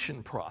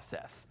ratification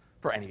process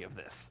for any of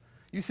this.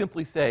 You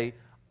simply say,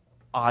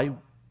 I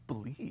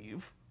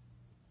believe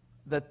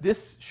that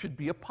this should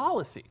be a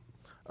policy.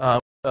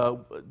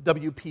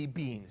 WP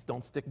beans,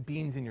 don't stick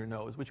beans in your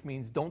nose, which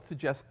means don't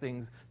suggest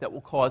things that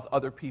will cause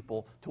other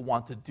people to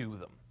want to do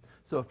them.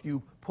 So if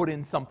you put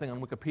in something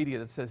on Wikipedia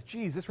that says,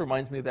 geez, this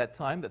reminds me of that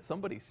time that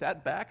somebody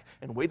sat back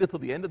and waited till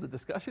the end of the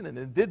discussion and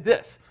then did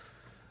this,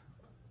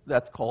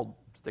 that's called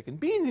sticking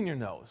beans in your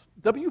nose.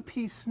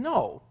 WP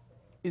Snow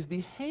is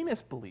the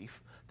heinous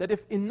belief that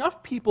if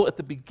enough people at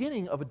the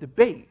beginning of a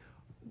debate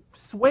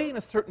sway in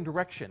a certain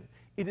direction,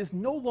 it is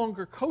no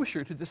longer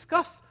kosher to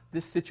discuss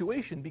this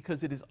situation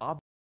because it is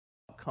obvious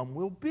what the outcome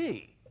will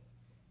be.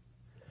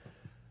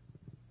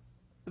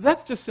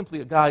 That's just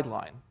simply a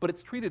guideline, but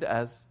it's treated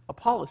as a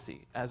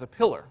policy, as a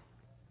pillar.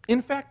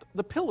 In fact,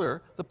 the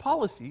pillar, the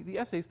policy, the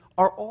essays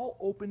are all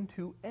open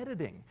to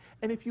editing.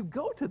 And if you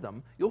go to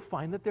them, you'll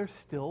find that they're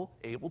still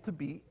able to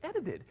be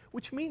edited,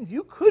 which means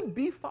you could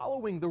be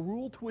following the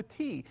rule to a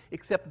T,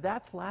 except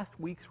that's last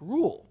week's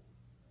rule.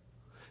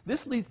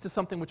 This leads to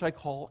something which I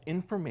call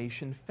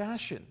information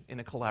fashion in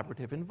a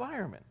collaborative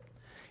environment.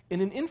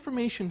 In an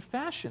information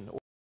fashion or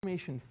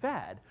information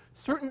fad,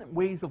 certain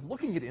ways of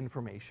looking at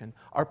information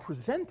are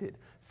presented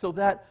so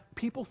that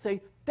people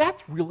say,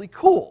 that's really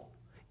cool.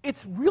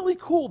 It's really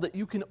cool that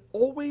you can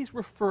always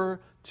refer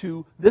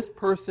to this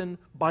person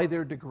by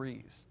their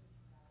degrees.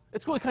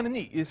 It's really kind of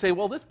neat. You say,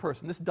 well, this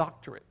person, this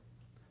doctorate.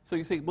 So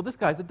you say, well, this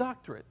guy's a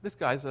doctorate. This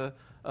guy's a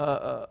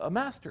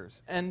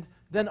master's. And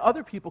then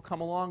other people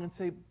come along and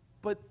say,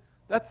 but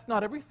that's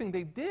not everything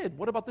they did.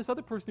 What about this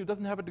other person who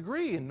doesn't have a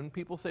degree? And then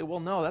people say, well,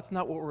 no, that's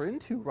not what we're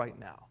into right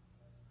now.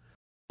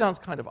 It sounds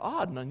kind of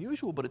odd and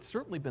unusual, but it's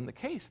certainly been the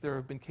case. There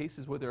have been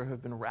cases where there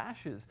have been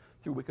rashes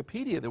through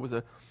Wikipedia. There was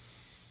a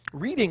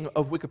reading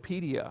of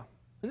Wikipedia,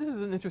 and this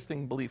is an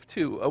interesting belief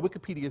too.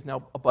 Wikipedia is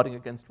now abutting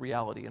against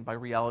reality, and by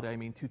reality I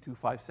mean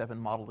 2257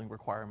 modeling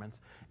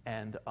requirements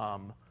and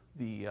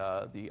the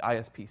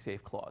ISP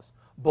safe clause,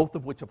 both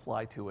of which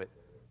apply to it.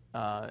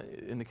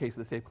 In the case of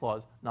the safe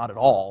clause, not at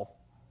all,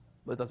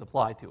 but it does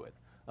apply to it.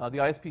 The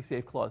ISP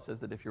safe clause says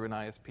that if you're an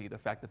ISP, the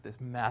fact that this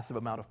massive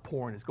amount of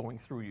porn is going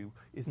through you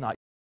is not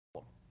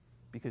your problem,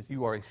 because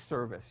you are a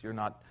service. You're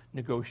not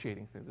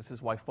negotiating things. This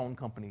is why phone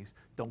companies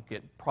don't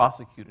get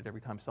prosecuted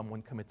every time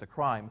someone commits a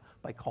crime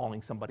by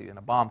calling somebody in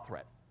a bomb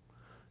threat.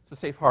 It's a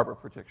safe harbor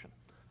protection.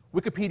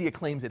 Wikipedia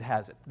claims it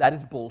has it. That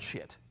is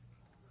bullshit.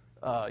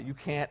 You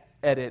can't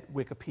edit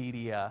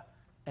Wikipedia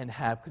and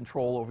have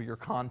control over your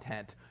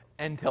content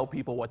and tell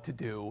people what to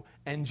do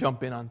and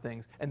jump in on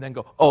things and then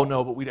go, oh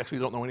no, but we actually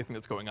don't know anything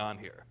that's going on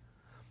here.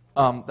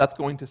 That's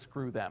going to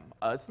screw them.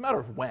 It's a matter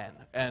of when,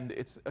 and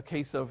it's a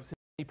case of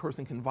any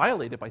person can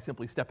violate it by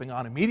simply stepping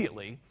on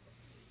immediately.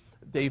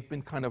 They've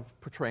been kind of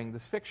portraying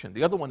this fiction.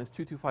 The other one is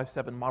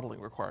 2257 modeling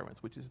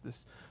requirements, which is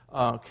this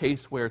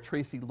case where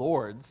Tracy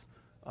Lords,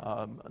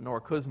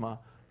 Nora Kuzma,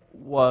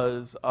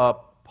 was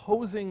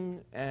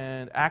posing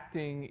and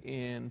acting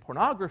in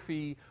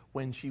pornography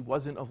when she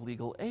wasn't of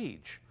legal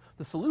age.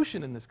 The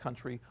solution in this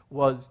country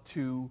was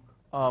to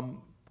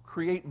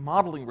create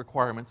modeling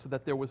requirements so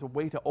that there was a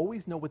way to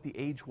always know what the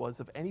age was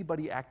of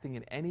anybody acting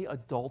in any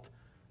adult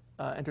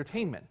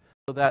entertainment.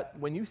 So that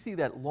when you see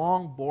that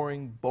long,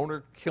 boring,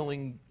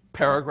 boner-killing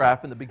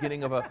paragraph in the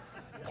beginning of a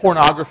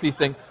pornography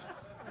thing,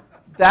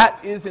 that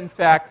is in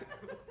fact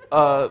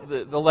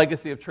the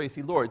legacy of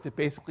Tracy Lords. It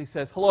basically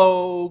says,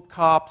 hello,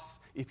 cops,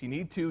 if you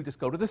need to, just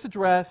go to this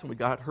address, and we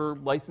got her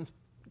license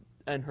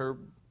and her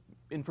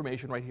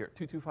information right here,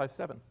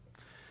 2257.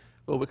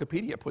 Well,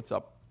 Wikipedia puts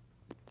up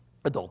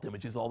adult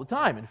images all the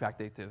time. In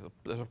fact, there's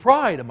a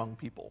pride among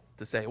people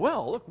to say,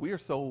 well, look, we are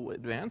so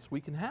advanced,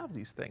 we can have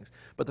these things.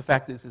 But the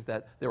fact is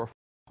that there are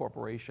a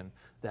corporation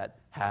that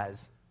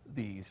has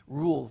these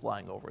rules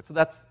lying over it. So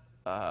that's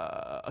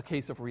a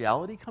case of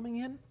reality coming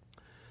in.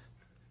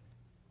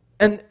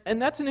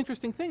 And that's an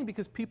interesting thing,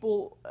 because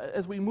people,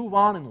 as we move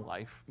on in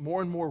life,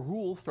 more and more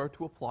rules start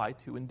to apply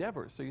to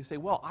endeavors. So you say,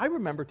 well, I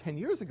remember 10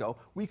 years ago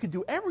we could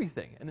do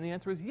everything. And the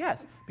answer is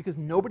yes, because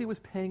nobody was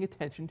paying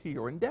attention to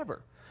your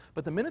endeavor.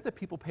 But the minute that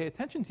people pay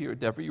attention to your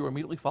endeavor, you are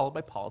immediately followed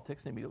by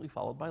politics and immediately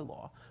followed by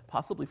law,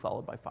 possibly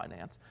followed by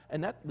finance.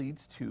 And that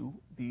leads to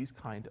these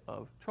kind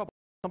of trouble.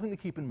 Something to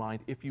keep in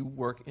mind if you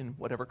work in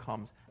whatever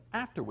comes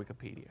after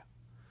Wikipedia,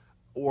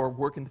 or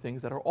work in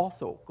things that are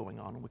also going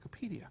on in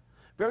Wikipedia.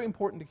 Very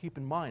important to keep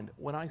in mind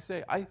when I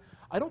say, I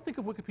don't think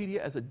of Wikipedia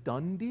as a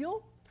done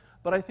deal,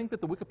 but I think that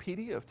the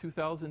Wikipedia of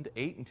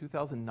 2008 and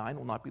 2009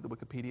 will not be the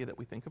Wikipedia that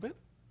we think of it.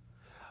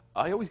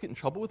 I always get in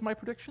trouble with my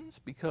predictions,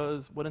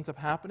 because what ends up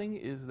happening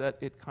is that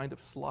it kind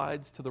of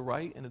slides to the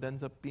right and it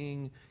ends up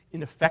being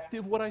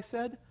ineffective, what I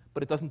said,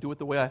 but it doesn't do it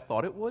the way I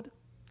thought it would.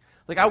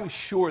 Like, I was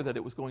sure that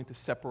it was going to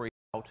separate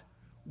out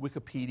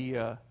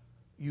Wikipedia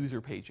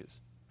user pages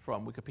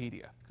from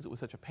Wikipedia because it was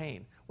such a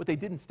pain. What they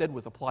did instead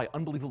was apply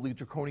unbelievably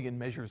draconian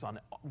measures on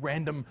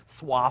random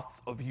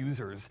swaths of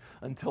users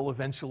until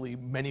eventually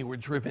many were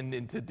driven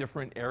into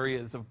different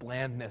areas of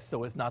blandness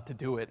so as not to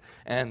do it.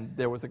 And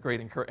there was a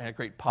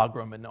great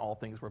pogrom and all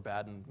things were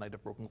bad and Night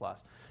of Broken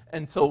Glass.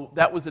 And so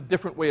that was a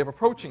different way of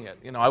approaching it.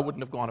 You know, I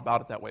wouldn't have gone about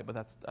it that way, but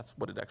that's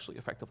what it actually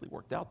effectively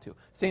worked out to.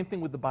 Same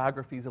thing with the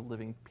biographies of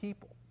living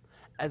people.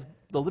 As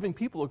the living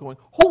people are going,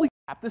 holy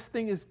crap, this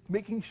thing is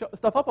making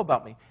stuff up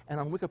about me. And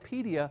on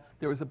Wikipedia,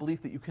 there is a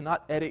belief that you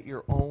cannot edit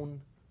your own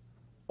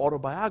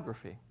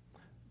autobiography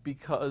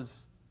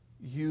because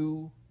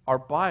you are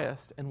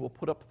biased and will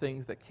put up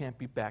things that can't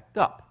be backed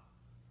up.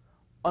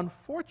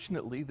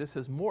 Unfortunately, this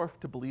has morphed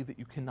to believe that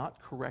you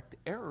cannot correct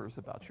errors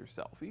about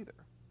yourself either.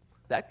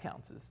 That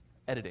counts as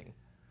editing.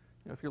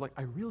 You know, if you're like,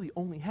 I really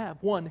only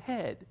have one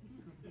head.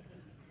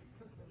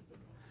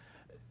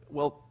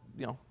 Well,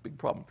 you know, big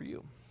problem for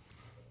you.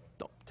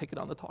 Don't take it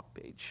on the talk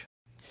page.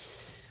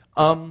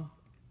 I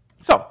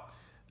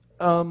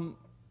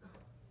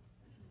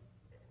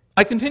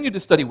continued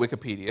to study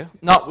Wikipedia,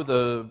 not with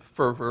the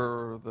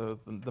fervor,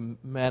 the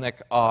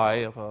manic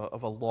eye of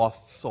a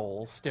lost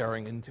soul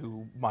staring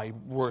into my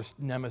worst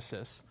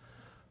nemesis,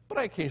 but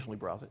I occasionally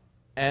browse it.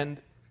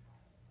 And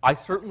I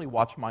certainly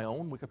watch my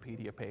own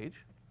Wikipedia page.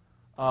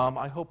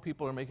 I hope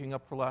people are making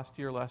up for last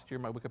year. Last year,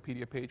 my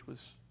Wikipedia page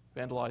was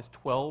vandalized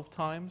 12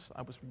 times.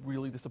 I was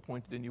really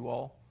disappointed in you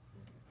all.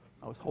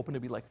 I was hoping to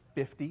be like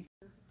 50.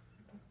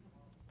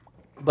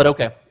 But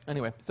okay,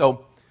 anyway,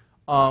 so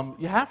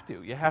you have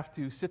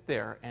to sit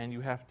there and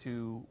you have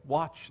to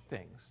watch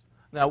things.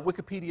 Now,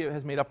 Wikipedia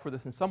has made up for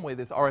this in some way.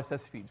 There's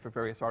RSS feeds for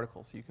various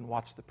articles, so you can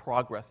watch the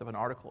progress of an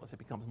article as it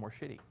becomes more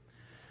shitty.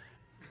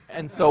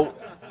 And so,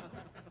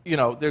 you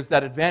know, there's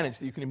that advantage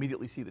that you can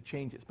immediately see the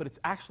changes. But it's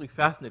actually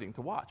fascinating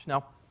to watch.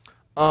 Now,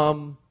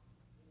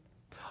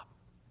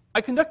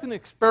 I conducted an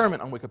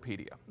experiment on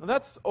Wikipedia. Now,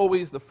 that's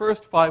always the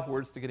first 5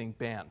 words to getting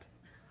banned.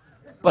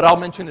 But I'll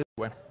mention it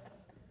anyway.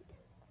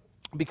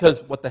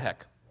 Because what the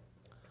heck.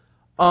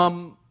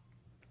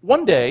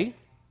 One day,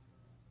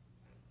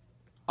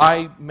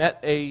 I met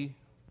a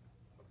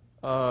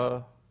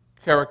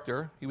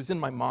character, he was in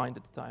my mind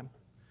at the time,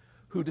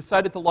 who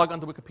decided to log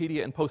onto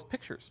Wikipedia and post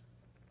pictures.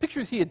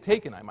 Pictures he had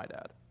taken, I might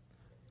add.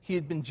 He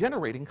had been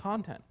generating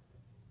content.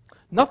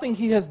 Nothing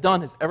he has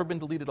done has ever been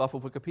deleted off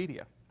of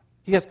Wikipedia.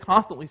 He has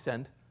constantly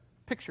sent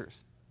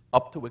pictures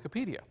up to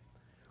Wikipedia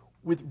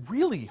with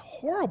really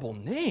horrible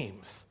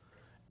names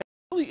and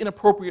really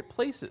inappropriate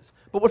places.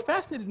 But what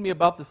fascinated me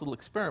about this little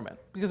experiment,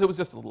 because it was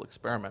just a little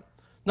experiment,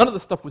 none of the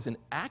stuff was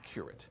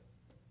inaccurate.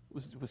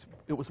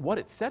 It was what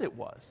it said it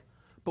was.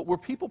 But were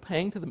people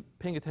paying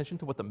attention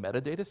to what the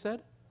metadata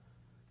said?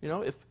 You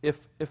know,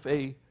 if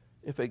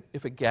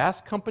a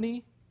gas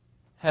company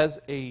has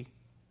a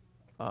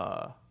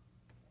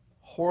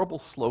horrible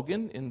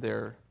slogan in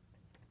their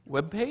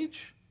web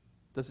page,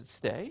 does it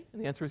stay?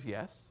 And the answer is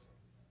yes.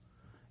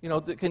 You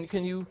know,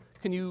 can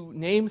you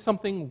name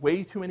something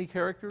way too many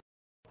characters?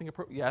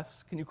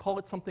 Yes. Can you call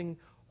it something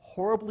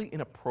horribly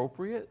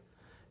inappropriate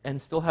and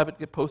still have it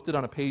get posted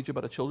on a page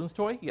about a children's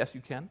toy? Yes,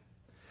 you can.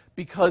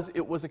 Because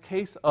it was a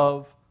case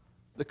of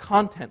the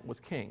content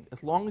was king.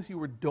 As long as you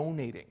were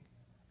donating,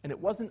 and it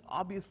wasn't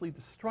obviously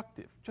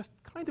destructive, just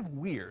kind of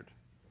weird,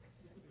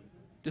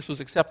 this was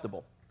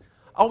acceptable.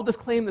 I will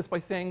disclaim this by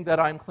saying that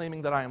I'm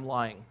claiming that I am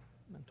lying.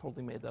 I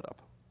totally made that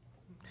up.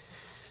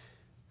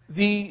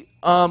 The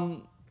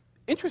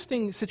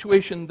interesting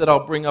situation that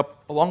I'll bring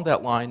up along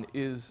that line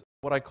is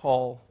what I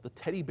call the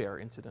teddy bear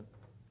incident.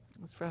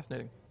 It's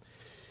fascinating.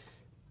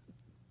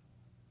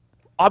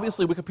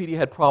 Obviously, Wikipedia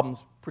had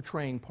problems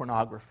portraying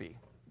pornography.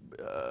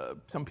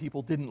 Some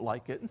people didn't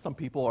like it, and some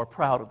people are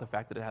proud of the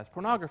fact that it has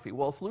pornography.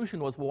 Well, the solution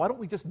was, well, why don't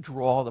we just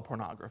draw the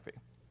pornography?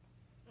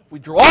 If we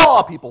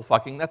draw people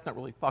fucking, that's not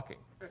really fucking.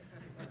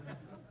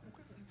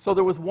 So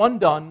there was one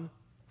done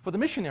for the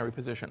missionary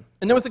position.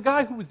 And there was a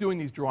guy who was doing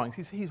these drawings.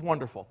 He's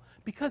wonderful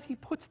because he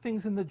puts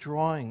things in the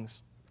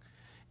drawings.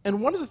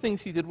 And one of the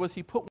things he did was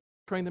he put one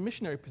portraying the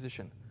missionary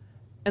position.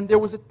 And there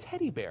was a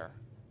teddy bear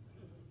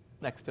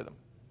next to them.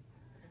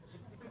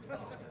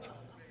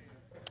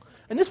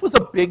 And this was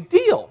a big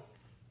deal.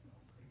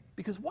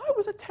 Because why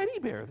was a teddy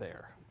bear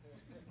there?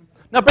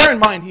 Now, bear in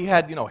mind, he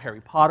had,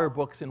 Harry Potter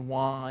books in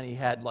one. He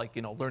had,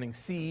 Learning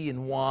C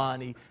in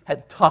one. He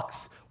had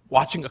Tux,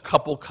 watching a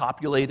couple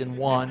copulate in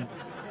one.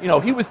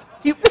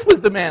 This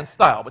was the man's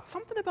style. But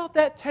something about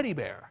that teddy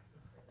bear,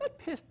 that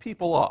pissed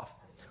people off.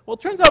 Well,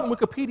 it turns out in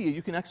Wikipedia,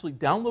 you can actually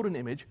download an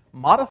image,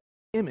 modify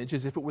the image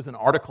as if it was an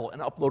article,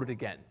 and upload it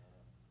again.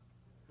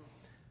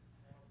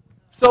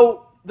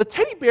 So the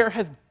teddy bear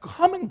has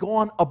come and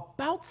gone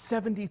about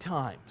 70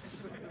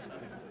 times.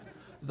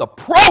 The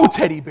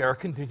pro-teddy bear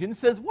contingent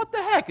says, what the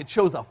heck? It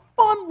shows a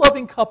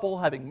fun-loving couple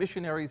having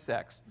missionary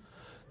sex.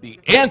 The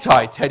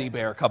anti-teddy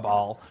bear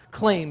cabal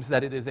claims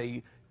that it is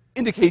an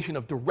indication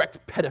of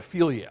direct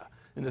pedophilia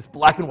in this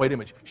black and white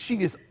image.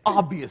 She is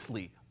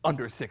obviously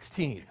under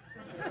 16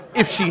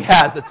 if she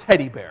has a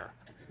teddy bear.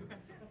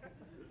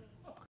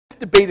 This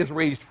debate has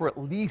raged for at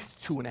least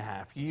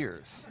 2.5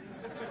 years.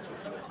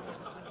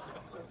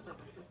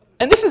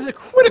 And this is a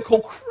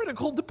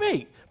critical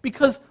debate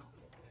because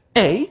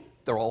A,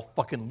 they're all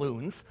fucking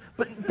loons,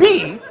 but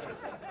B,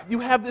 you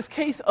have this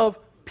case of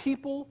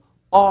people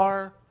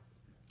are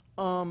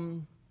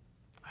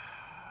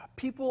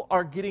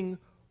getting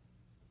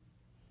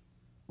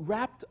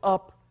wrapped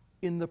up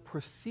in the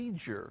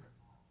procedure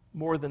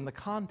more than the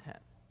content.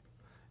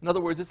 In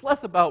other words, it's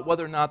less about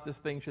whether or not this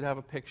thing should have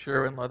a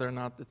picture and whether or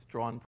not it's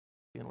drawn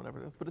and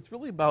whatever it is, but it's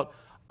really about,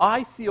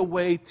 I see a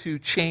way to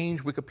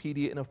change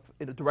Wikipedia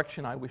in a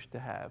direction I wish to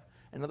have.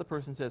 Another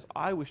person says,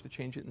 I wish to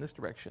change it in this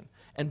direction.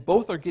 And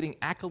both are getting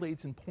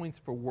accolades and points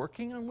for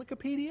working on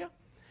Wikipedia,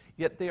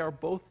 yet they are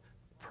both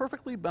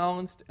perfectly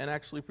balanced and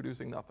actually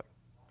producing nothing.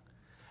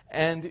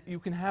 And you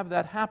can have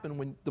that happen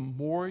when the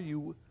more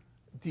you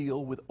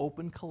deal with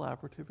open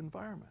collaborative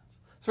environments.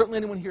 Certainly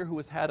anyone here who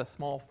has had a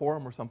small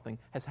forum or something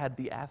has had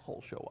the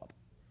asshole show up.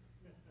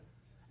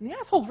 And the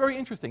asshole's very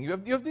interesting. You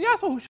have the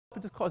asshole who shows up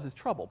and just causes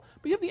trouble.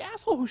 But you have the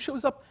asshole who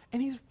shows up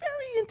and he's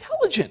very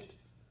intelligent.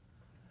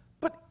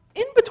 But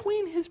in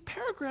between his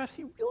paragraphs,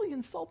 he really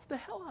insults the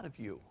hell out of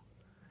you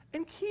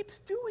and keeps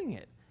doing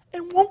it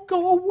and won't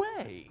go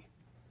away.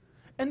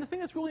 And the thing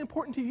that's really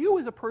important to you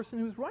as a person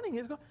who's running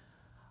is,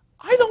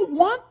 I don't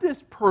want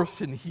this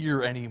person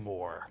here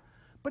anymore.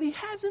 But he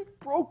hasn't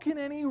broken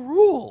any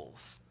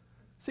rules.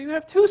 So you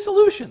have 2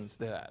 solutions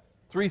to that.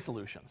 3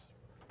 solutions.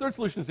 Third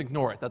solution is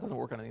ignore it. That doesn't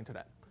work on the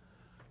internet.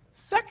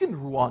 Second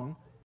one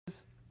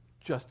is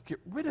just get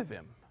rid of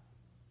him.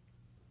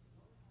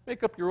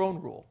 Make up your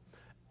own rule.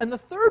 And the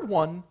third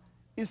one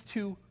is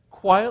to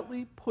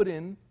quietly put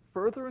in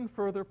further and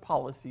further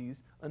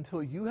policies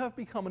until you have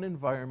become an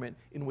environment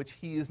in which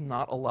he is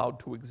not allowed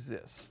to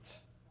exist.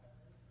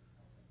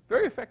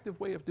 Very effective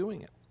way of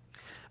doing it.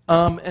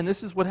 And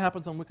this is what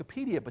happens on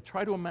Wikipedia, but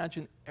try to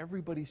imagine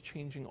everybody's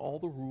changing all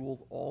the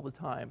rules all the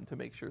time to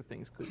make sure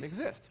things couldn't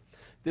exist.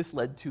 This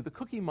led to the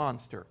cookie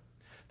monster.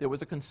 There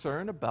was a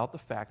concern about the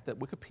fact that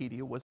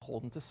Wikipedia was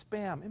beholden to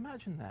spam.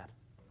 Imagine that.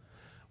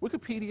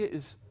 Wikipedia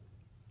is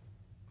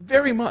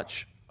very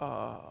much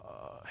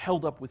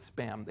held up with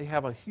spam. They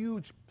have a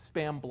huge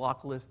spam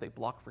block list. They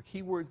block for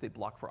keywords. They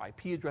block for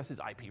IP addresses,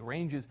 IP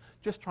ranges,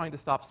 just trying to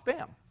stop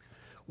spam.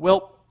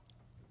 Well,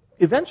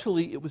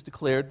 eventually it was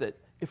declared that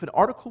if an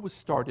article was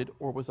started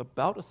or was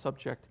about a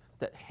subject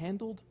that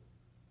handled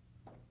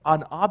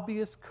an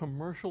obvious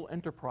commercial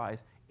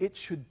enterprise, it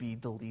should be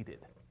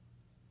deleted.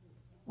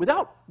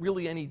 Without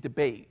really any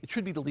debate, it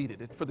should be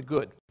deleted for the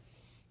good.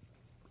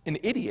 An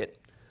idiot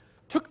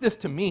took this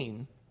to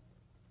mean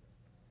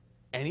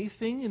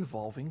anything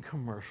involving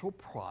commercial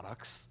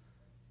products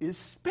is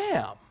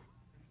spam.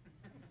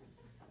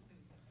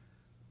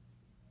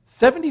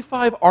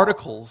 75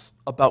 articles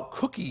about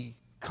cookie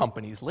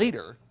companies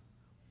later,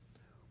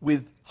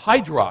 with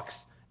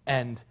Hydrox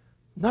and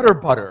Nutter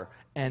Butter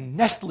and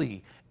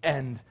Nestle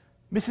and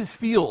Mrs.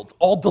 Fields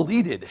all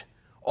deleted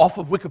off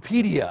of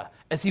Wikipedia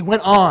as he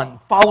went on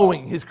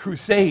following his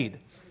crusade.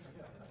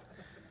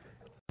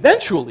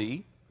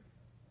 Eventually,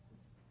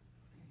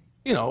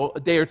 a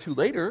day or two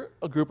later,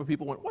 a group of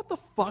people went, "What the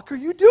fuck are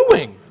you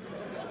doing?"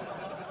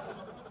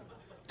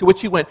 To which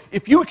he went,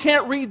 "If you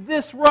can't read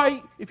this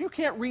right, if you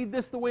can't read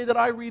this the way that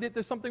I read it,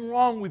 there's something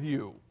wrong with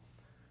you."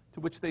 To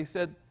which they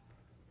said,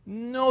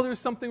 "No, there's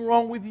something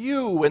wrong with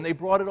you." And they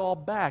brought it all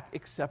back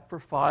except for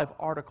 5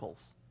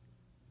 articles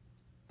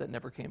that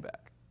never came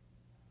back.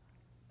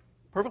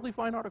 Perfectly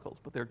fine articles,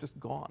 but they're just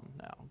gone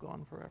now,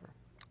 gone forever.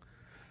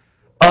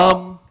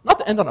 Not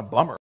to end on a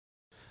bummer.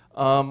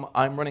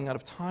 I'm running out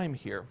of time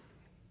here.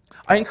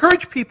 I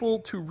encourage people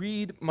to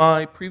read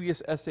my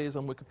previous essays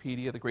on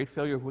Wikipedia, The Great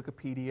Failure of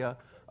Wikipedia,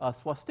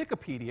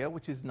 Swastikapedia,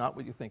 which is not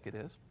what you think it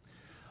is.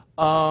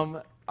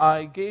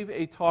 I gave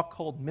a talk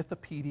called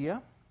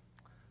Mythopedia.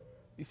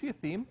 You see a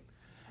theme?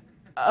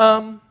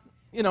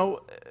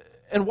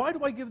 And why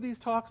do I give these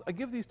talks? I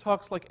give these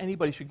talks like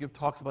anybody should give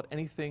talks about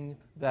anything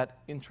that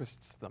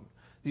interests them.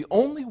 The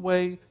only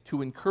way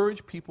to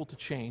encourage people to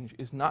change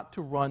is not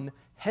to run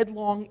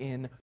headlong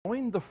in,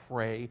 join the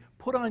fray,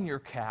 put on your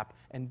cap,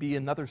 and be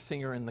another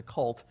singer in the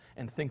cult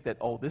and think that,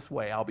 oh, this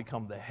way I'll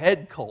become the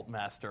head cult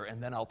master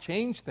and then I'll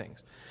change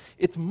things.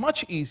 It's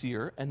much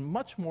easier and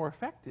much more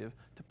effective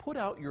to put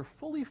out your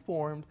fully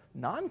formed,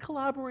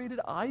 non-collaborated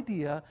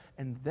idea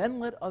and then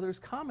let others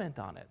comment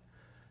on it.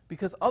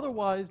 Because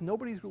otherwise,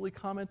 nobody's really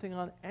commenting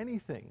on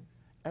anything.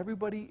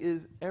 Everybody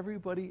is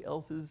everybody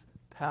else's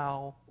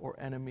pal or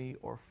enemy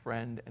or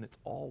friend, and it's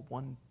all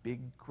one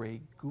big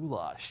gray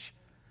goulash.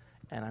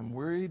 And I'm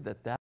worried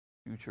that that's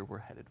the future we're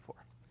headed for.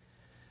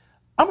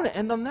 I'm going to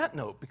end on that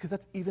note because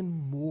that's even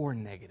more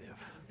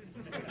negative.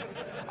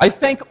 I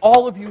thank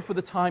all of you for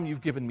the time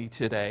you've given me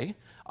today.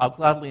 I'll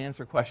gladly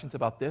answer questions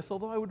about this,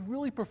 although I would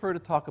really prefer to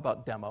talk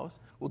about demos.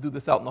 We'll do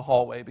this out in the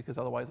hallway because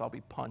otherwise I'll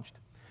be punched.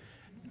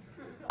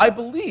 I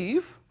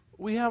believe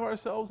we have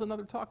ourselves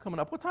another talk coming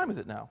up. What time is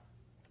it now?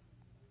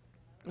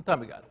 What time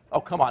we got? Oh,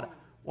 come on.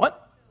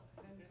 What?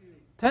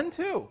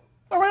 10-2.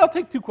 All right, I'll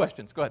take 2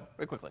 questions. Go ahead,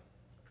 very quickly.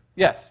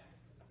 Yes,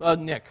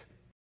 Nick.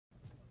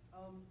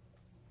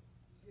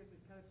 guess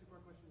it's kind of a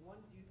two-part question.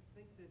 One, do you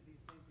think that these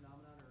same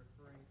phenomena are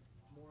occurring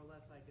more or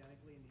less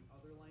identically in the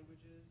other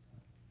languages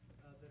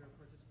that are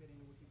participating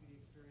in the Wikipedia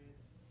experience?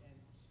 And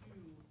two,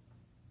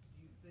 do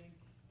you think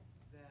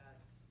that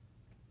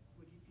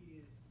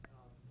Wikipedia's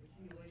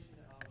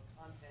accumulation of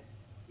content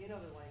in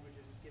other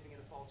languages is giving it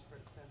a false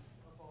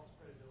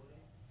credibility?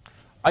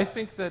 I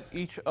think that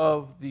each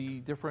of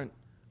the different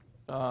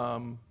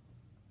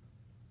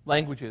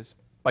languages,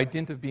 by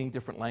dint of being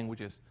different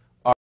languages,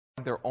 are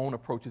their own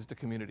approaches to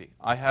community.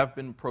 I have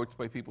been approached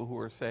by people who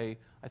are, say,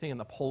 I think in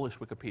the Polish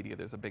Wikipedia,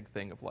 there's a big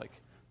thing of like,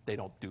 they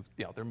don't do,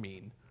 they're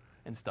mean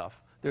and stuff.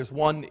 There's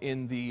one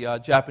in the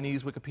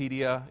Japanese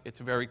Wikipedia. It's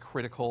very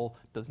critical,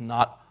 does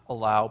not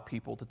allow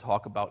people to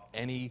talk about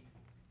any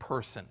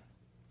person.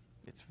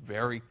 It's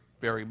very,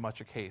 very much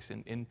a case.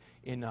 In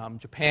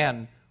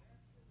Japan,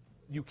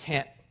 you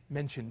can't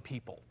mention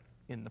people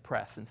in the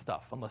press and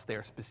stuff unless they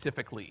are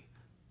specifically,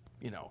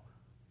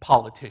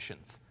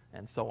 politicians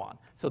and so on.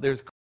 So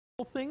there's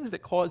things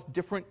that cause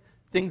different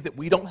things that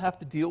we don't have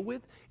to deal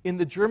with. In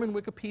the German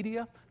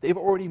Wikipedia, they've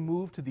already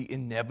moved to the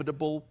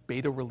inevitable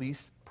beta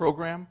release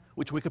program,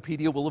 which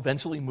Wikipedia will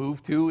eventually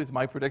move to, is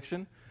my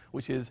prediction,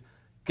 which is,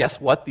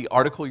 guess what? The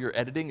article you're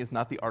editing is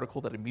not the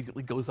article that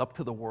immediately goes up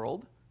to the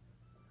world.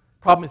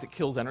 Problem is it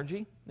kills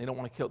energy. They don't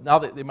want to kill, now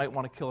that they might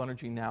want to kill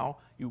energy now,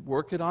 you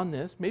work it on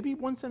this, maybe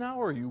once an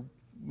hour you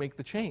make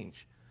the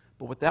change.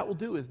 But what that will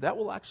do is that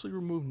will actually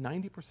remove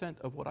 90%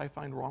 of what I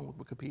find wrong with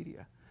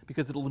Wikipedia,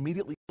 because it'll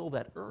immediately kill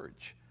that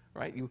urge,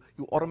 right? You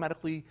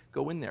automatically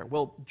go in there.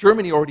 Well,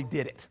 Germany already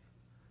did it.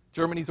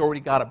 Germany's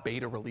already got a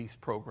beta release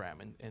program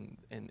in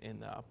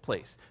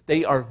place.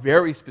 They are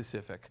very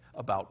specific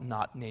about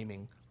not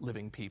naming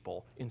living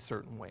people in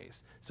certain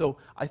ways. So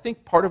I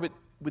think part of it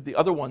with the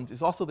other ones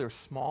is also they're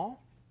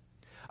small.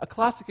 A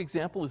classic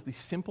example is the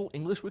Simple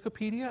English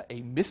Wikipedia,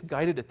 a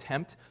misguided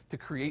attempt to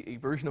create a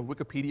version of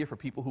Wikipedia for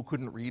people who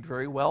couldn't read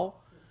very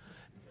well.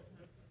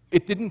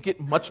 It didn't get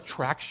much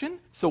traction,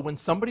 so when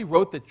somebody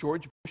wrote that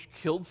George Bush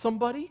killed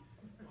somebody,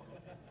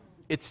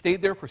 it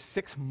stayed there for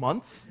 6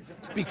 months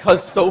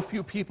because so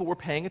few people were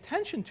paying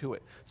attention to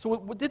it. So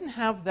it didn't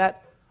have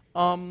that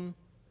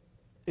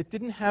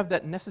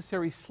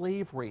necessary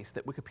slave race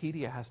that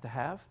Wikipedia has to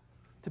have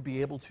to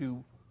be able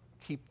to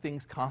keep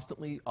things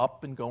constantly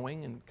up and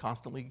going and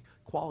constantly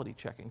quality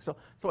checking. So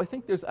I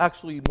think there's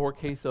actually more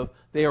case of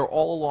they are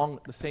all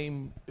along the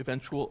same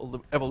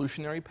eventual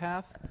evolutionary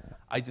path.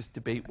 I just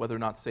debate whether or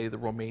not, say, the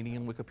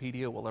Romanian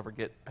Wikipedia will ever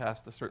get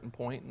past a certain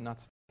point and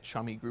not a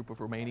chummy group of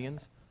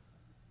Romanians.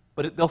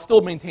 But they'll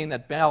still maintain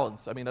that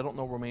balance. I mean, I don't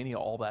know Romania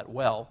all that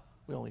well.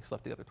 We only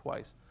slept together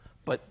twice.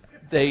 But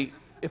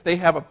if they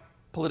have a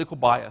political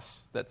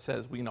bias that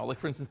says, like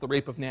for instance, the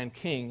rape of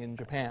Nanking in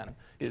Japan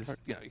is,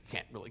 you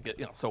can't really get,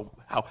 so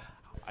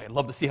I'd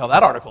love to see how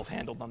that article's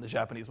handled on the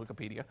Japanese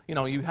Wikipedia.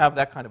 You have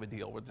that kind of a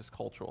deal with just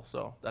cultural.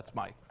 So that's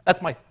my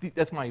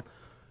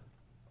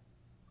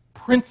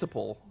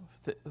principal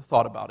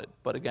thought about it.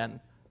 But again,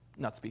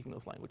 not speaking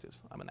those languages.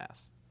 I'm an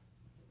ass.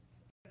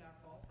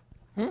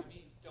 I mean,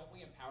 don't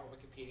we empower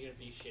Wikipedia to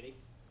be shitty?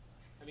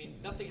 I mean,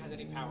 nothing has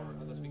any power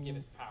unless we give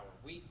it power.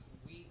 We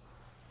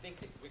think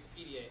that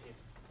Wikipedia is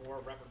more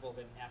reputable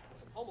than asking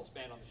some homeless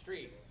man on the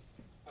street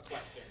a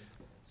question.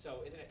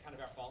 So isn't it kind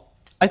of our fault?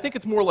 I think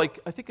it's more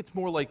like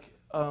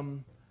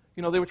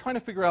they were trying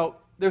to figure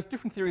out, there's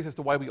different theories as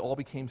to why we all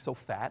became so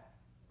fat.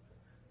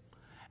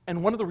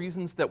 And one of the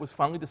reasons that was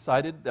finally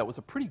decided that was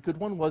a pretty good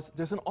one was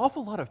there's an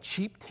awful lot of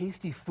cheap,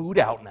 tasty food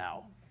out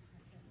now,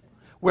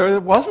 where there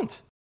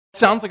wasn't.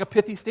 Sounds like a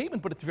pithy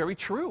statement, but it's very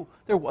true.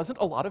 There wasn't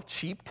a lot of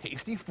cheap,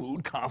 tasty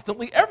food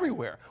constantly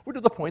everywhere. We're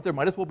to the point there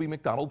might as well be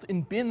McDonald's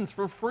in bins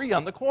for free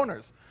on the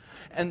corners.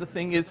 And the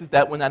thing is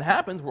that when that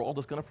happens, we're all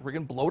just going to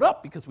friggin' bloat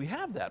up because we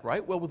have that,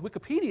 right? Well, with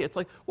Wikipedia, it's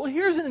like, well,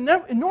 here's an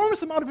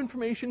enormous amount of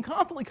information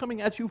constantly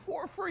coming at you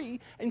for free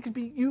and can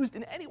be used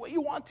in any way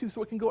you want to,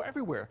 so it can go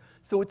everywhere.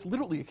 So it's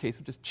literally a case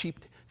of just cheap.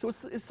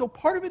 So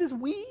part of it is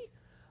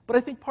but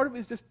I think part of it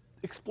is just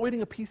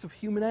exploiting a piece of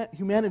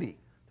humanity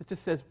that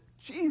just says,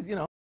 geez,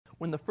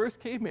 when the first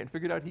caveman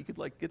figured out he could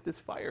get this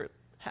fire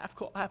half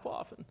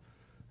off, and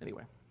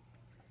anyway.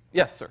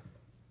 Yes, sir.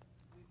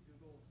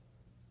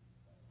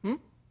 Do you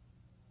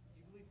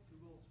believe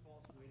Google's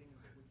false weighting of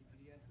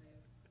Wikipedia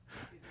entries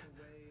is in a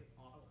way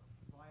a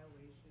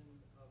violation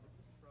of the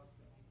trust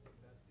that people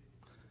invested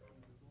in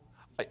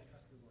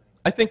Google?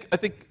 I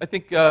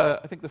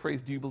think the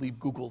phrase "Do you believe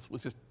Google's"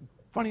 was just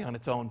funny on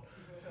its own.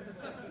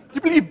 Do you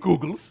believe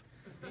Google's?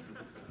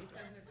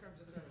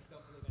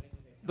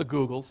 The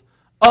Google's.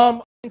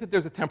 I think that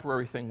there's a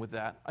temporary thing with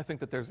that. I think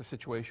that there's a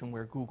situation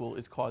where Google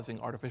is causing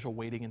artificial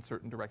weighting in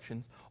certain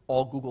directions.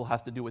 All Google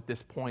has to do at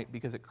this point,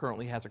 because it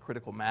currently has a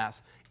critical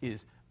mass,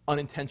 is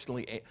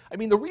unintentionally... I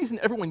mean, the reason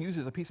everyone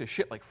uses a piece of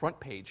shit like Front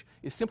Page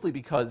is simply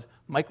because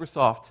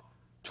Microsoft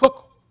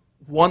took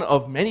one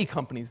of many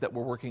companies that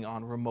were working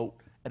on remote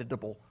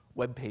editable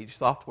web page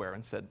software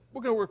and said,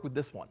 we're going to work with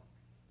this one.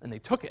 And they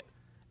took it.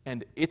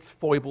 And its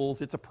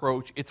foibles, its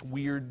approach, its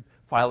weird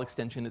file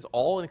extension is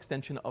all an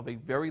extension of a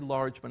very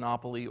large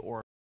monopoly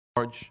or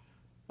large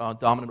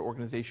dominant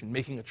organization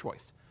making a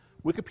choice.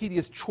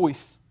 Wikipedia's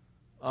choice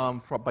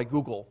by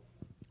Google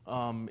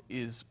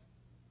is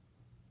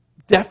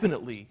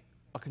definitely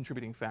a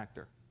contributing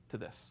factor to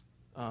this.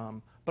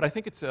 But I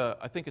think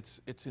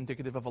it's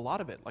indicative of a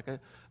lot of it. Like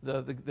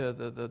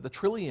the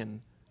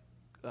Trillion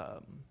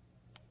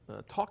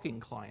talking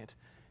client.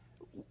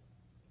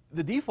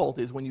 The default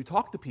is when you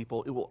talk to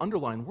people, it will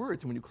underline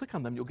words, and when you click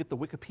on them, you'll get the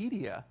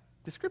Wikipedia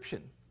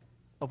description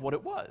of what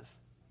it was.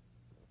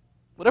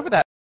 Whatever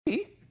that may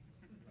be.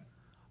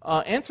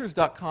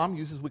 Answers.com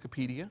uses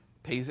Wikipedia,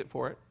 pays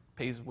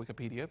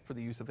Wikipedia for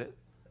the use of it,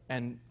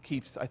 and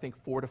keeps, I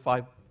think, 4 to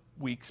 5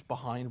 weeks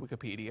behind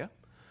Wikipedia.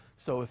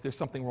 So if there's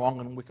something wrong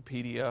on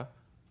Wikipedia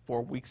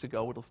 4 weeks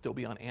ago, it'll still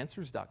be on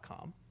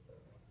Answers.com.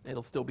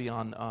 It'll still be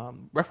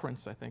on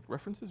Reference, I think.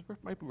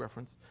 Might be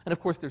Reference. And of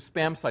course, there's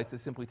spam sites that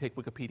simply take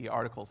Wikipedia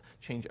articles,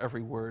 change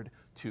every word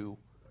to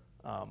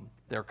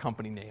their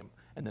company name,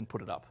 and then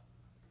put it up.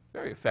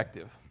 Very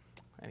effective.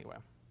 Anyway.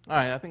 All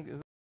right, I think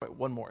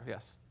one more,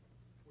 yes.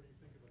 What do you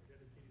think of a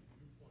dedicated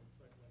viewpoint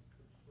site like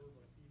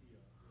Conservapedia,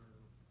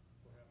 where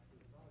perhaps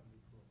there's not a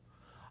neutral?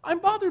 I'm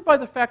bothered by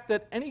the fact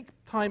that any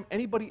time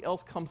anybody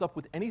else comes up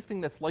with anything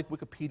that's like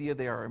Wikipedia,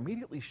 they are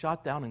immediately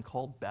shot down and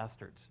called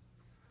bastards.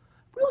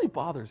 It really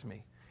bothers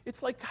me.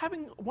 It's like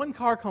having one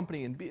car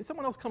company and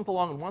someone else comes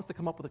along and wants to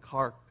come up with a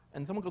car,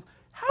 and someone goes,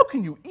 how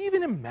can you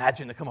even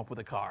imagine to come up with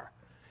a car?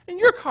 And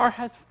your car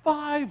has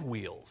 5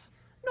 wheels.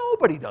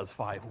 Nobody does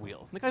 5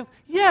 wheels. And the guy goes,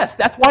 yes,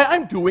 that's why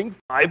I'm doing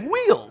 5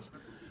 wheels.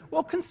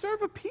 Well,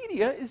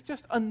 Conservapedia is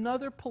just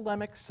another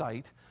polemic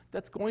site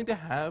that's going to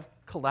have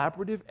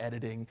collaborative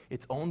editing,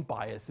 its own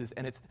biases,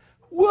 and it's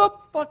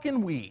whoop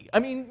fucking we. I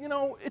mean, you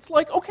know, it's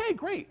like, okay,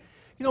 great.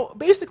 You know,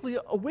 basically,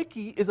 a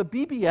wiki is a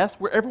BBS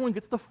where everyone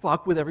gets to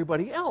fuck with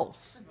everybody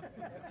else.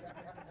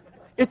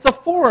 It's a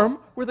forum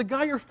where the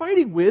guy you're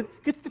fighting with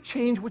gets to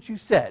change what you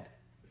said.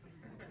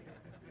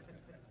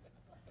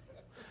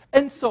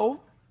 And so,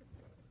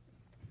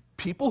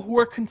 people who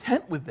are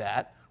content with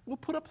that will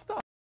put up stuff.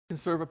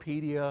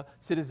 Conservapedia,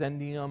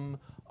 Citizendium,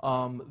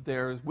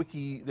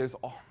 there's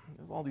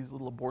all these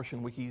little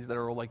abortion wikis that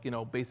are like, you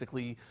know,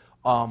 basically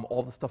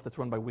all the stuff that's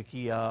run by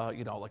Wikia,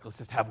 you know, like let's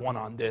just have one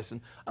on this.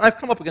 And I've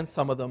come up against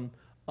some of them,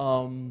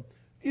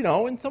 you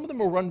know, and some of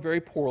them are run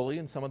very poorly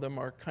and some of them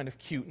are kind of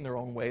cute in their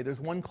own way. There's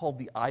one called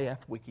the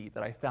IF Wiki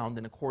that I found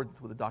in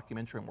accordance with a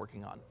documentary I'm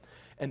working on.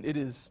 And it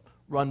is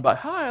run by,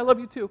 hi, I love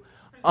you too.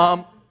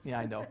 Yeah,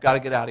 I know, gotta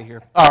get out of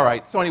here. All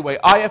right, so anyway,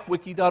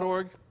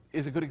 ifwiki.org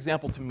is a good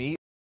example to me.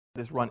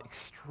 It is run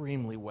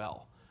extremely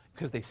well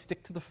because they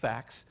stick to the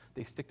facts,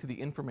 they stick to the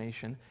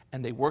information,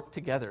 and they work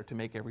together to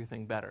make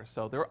everything better.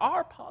 So there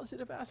are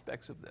positive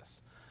aspects of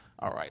this.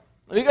 All right,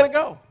 we gotta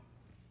go.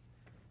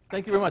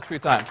 Thank you very much for your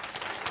time.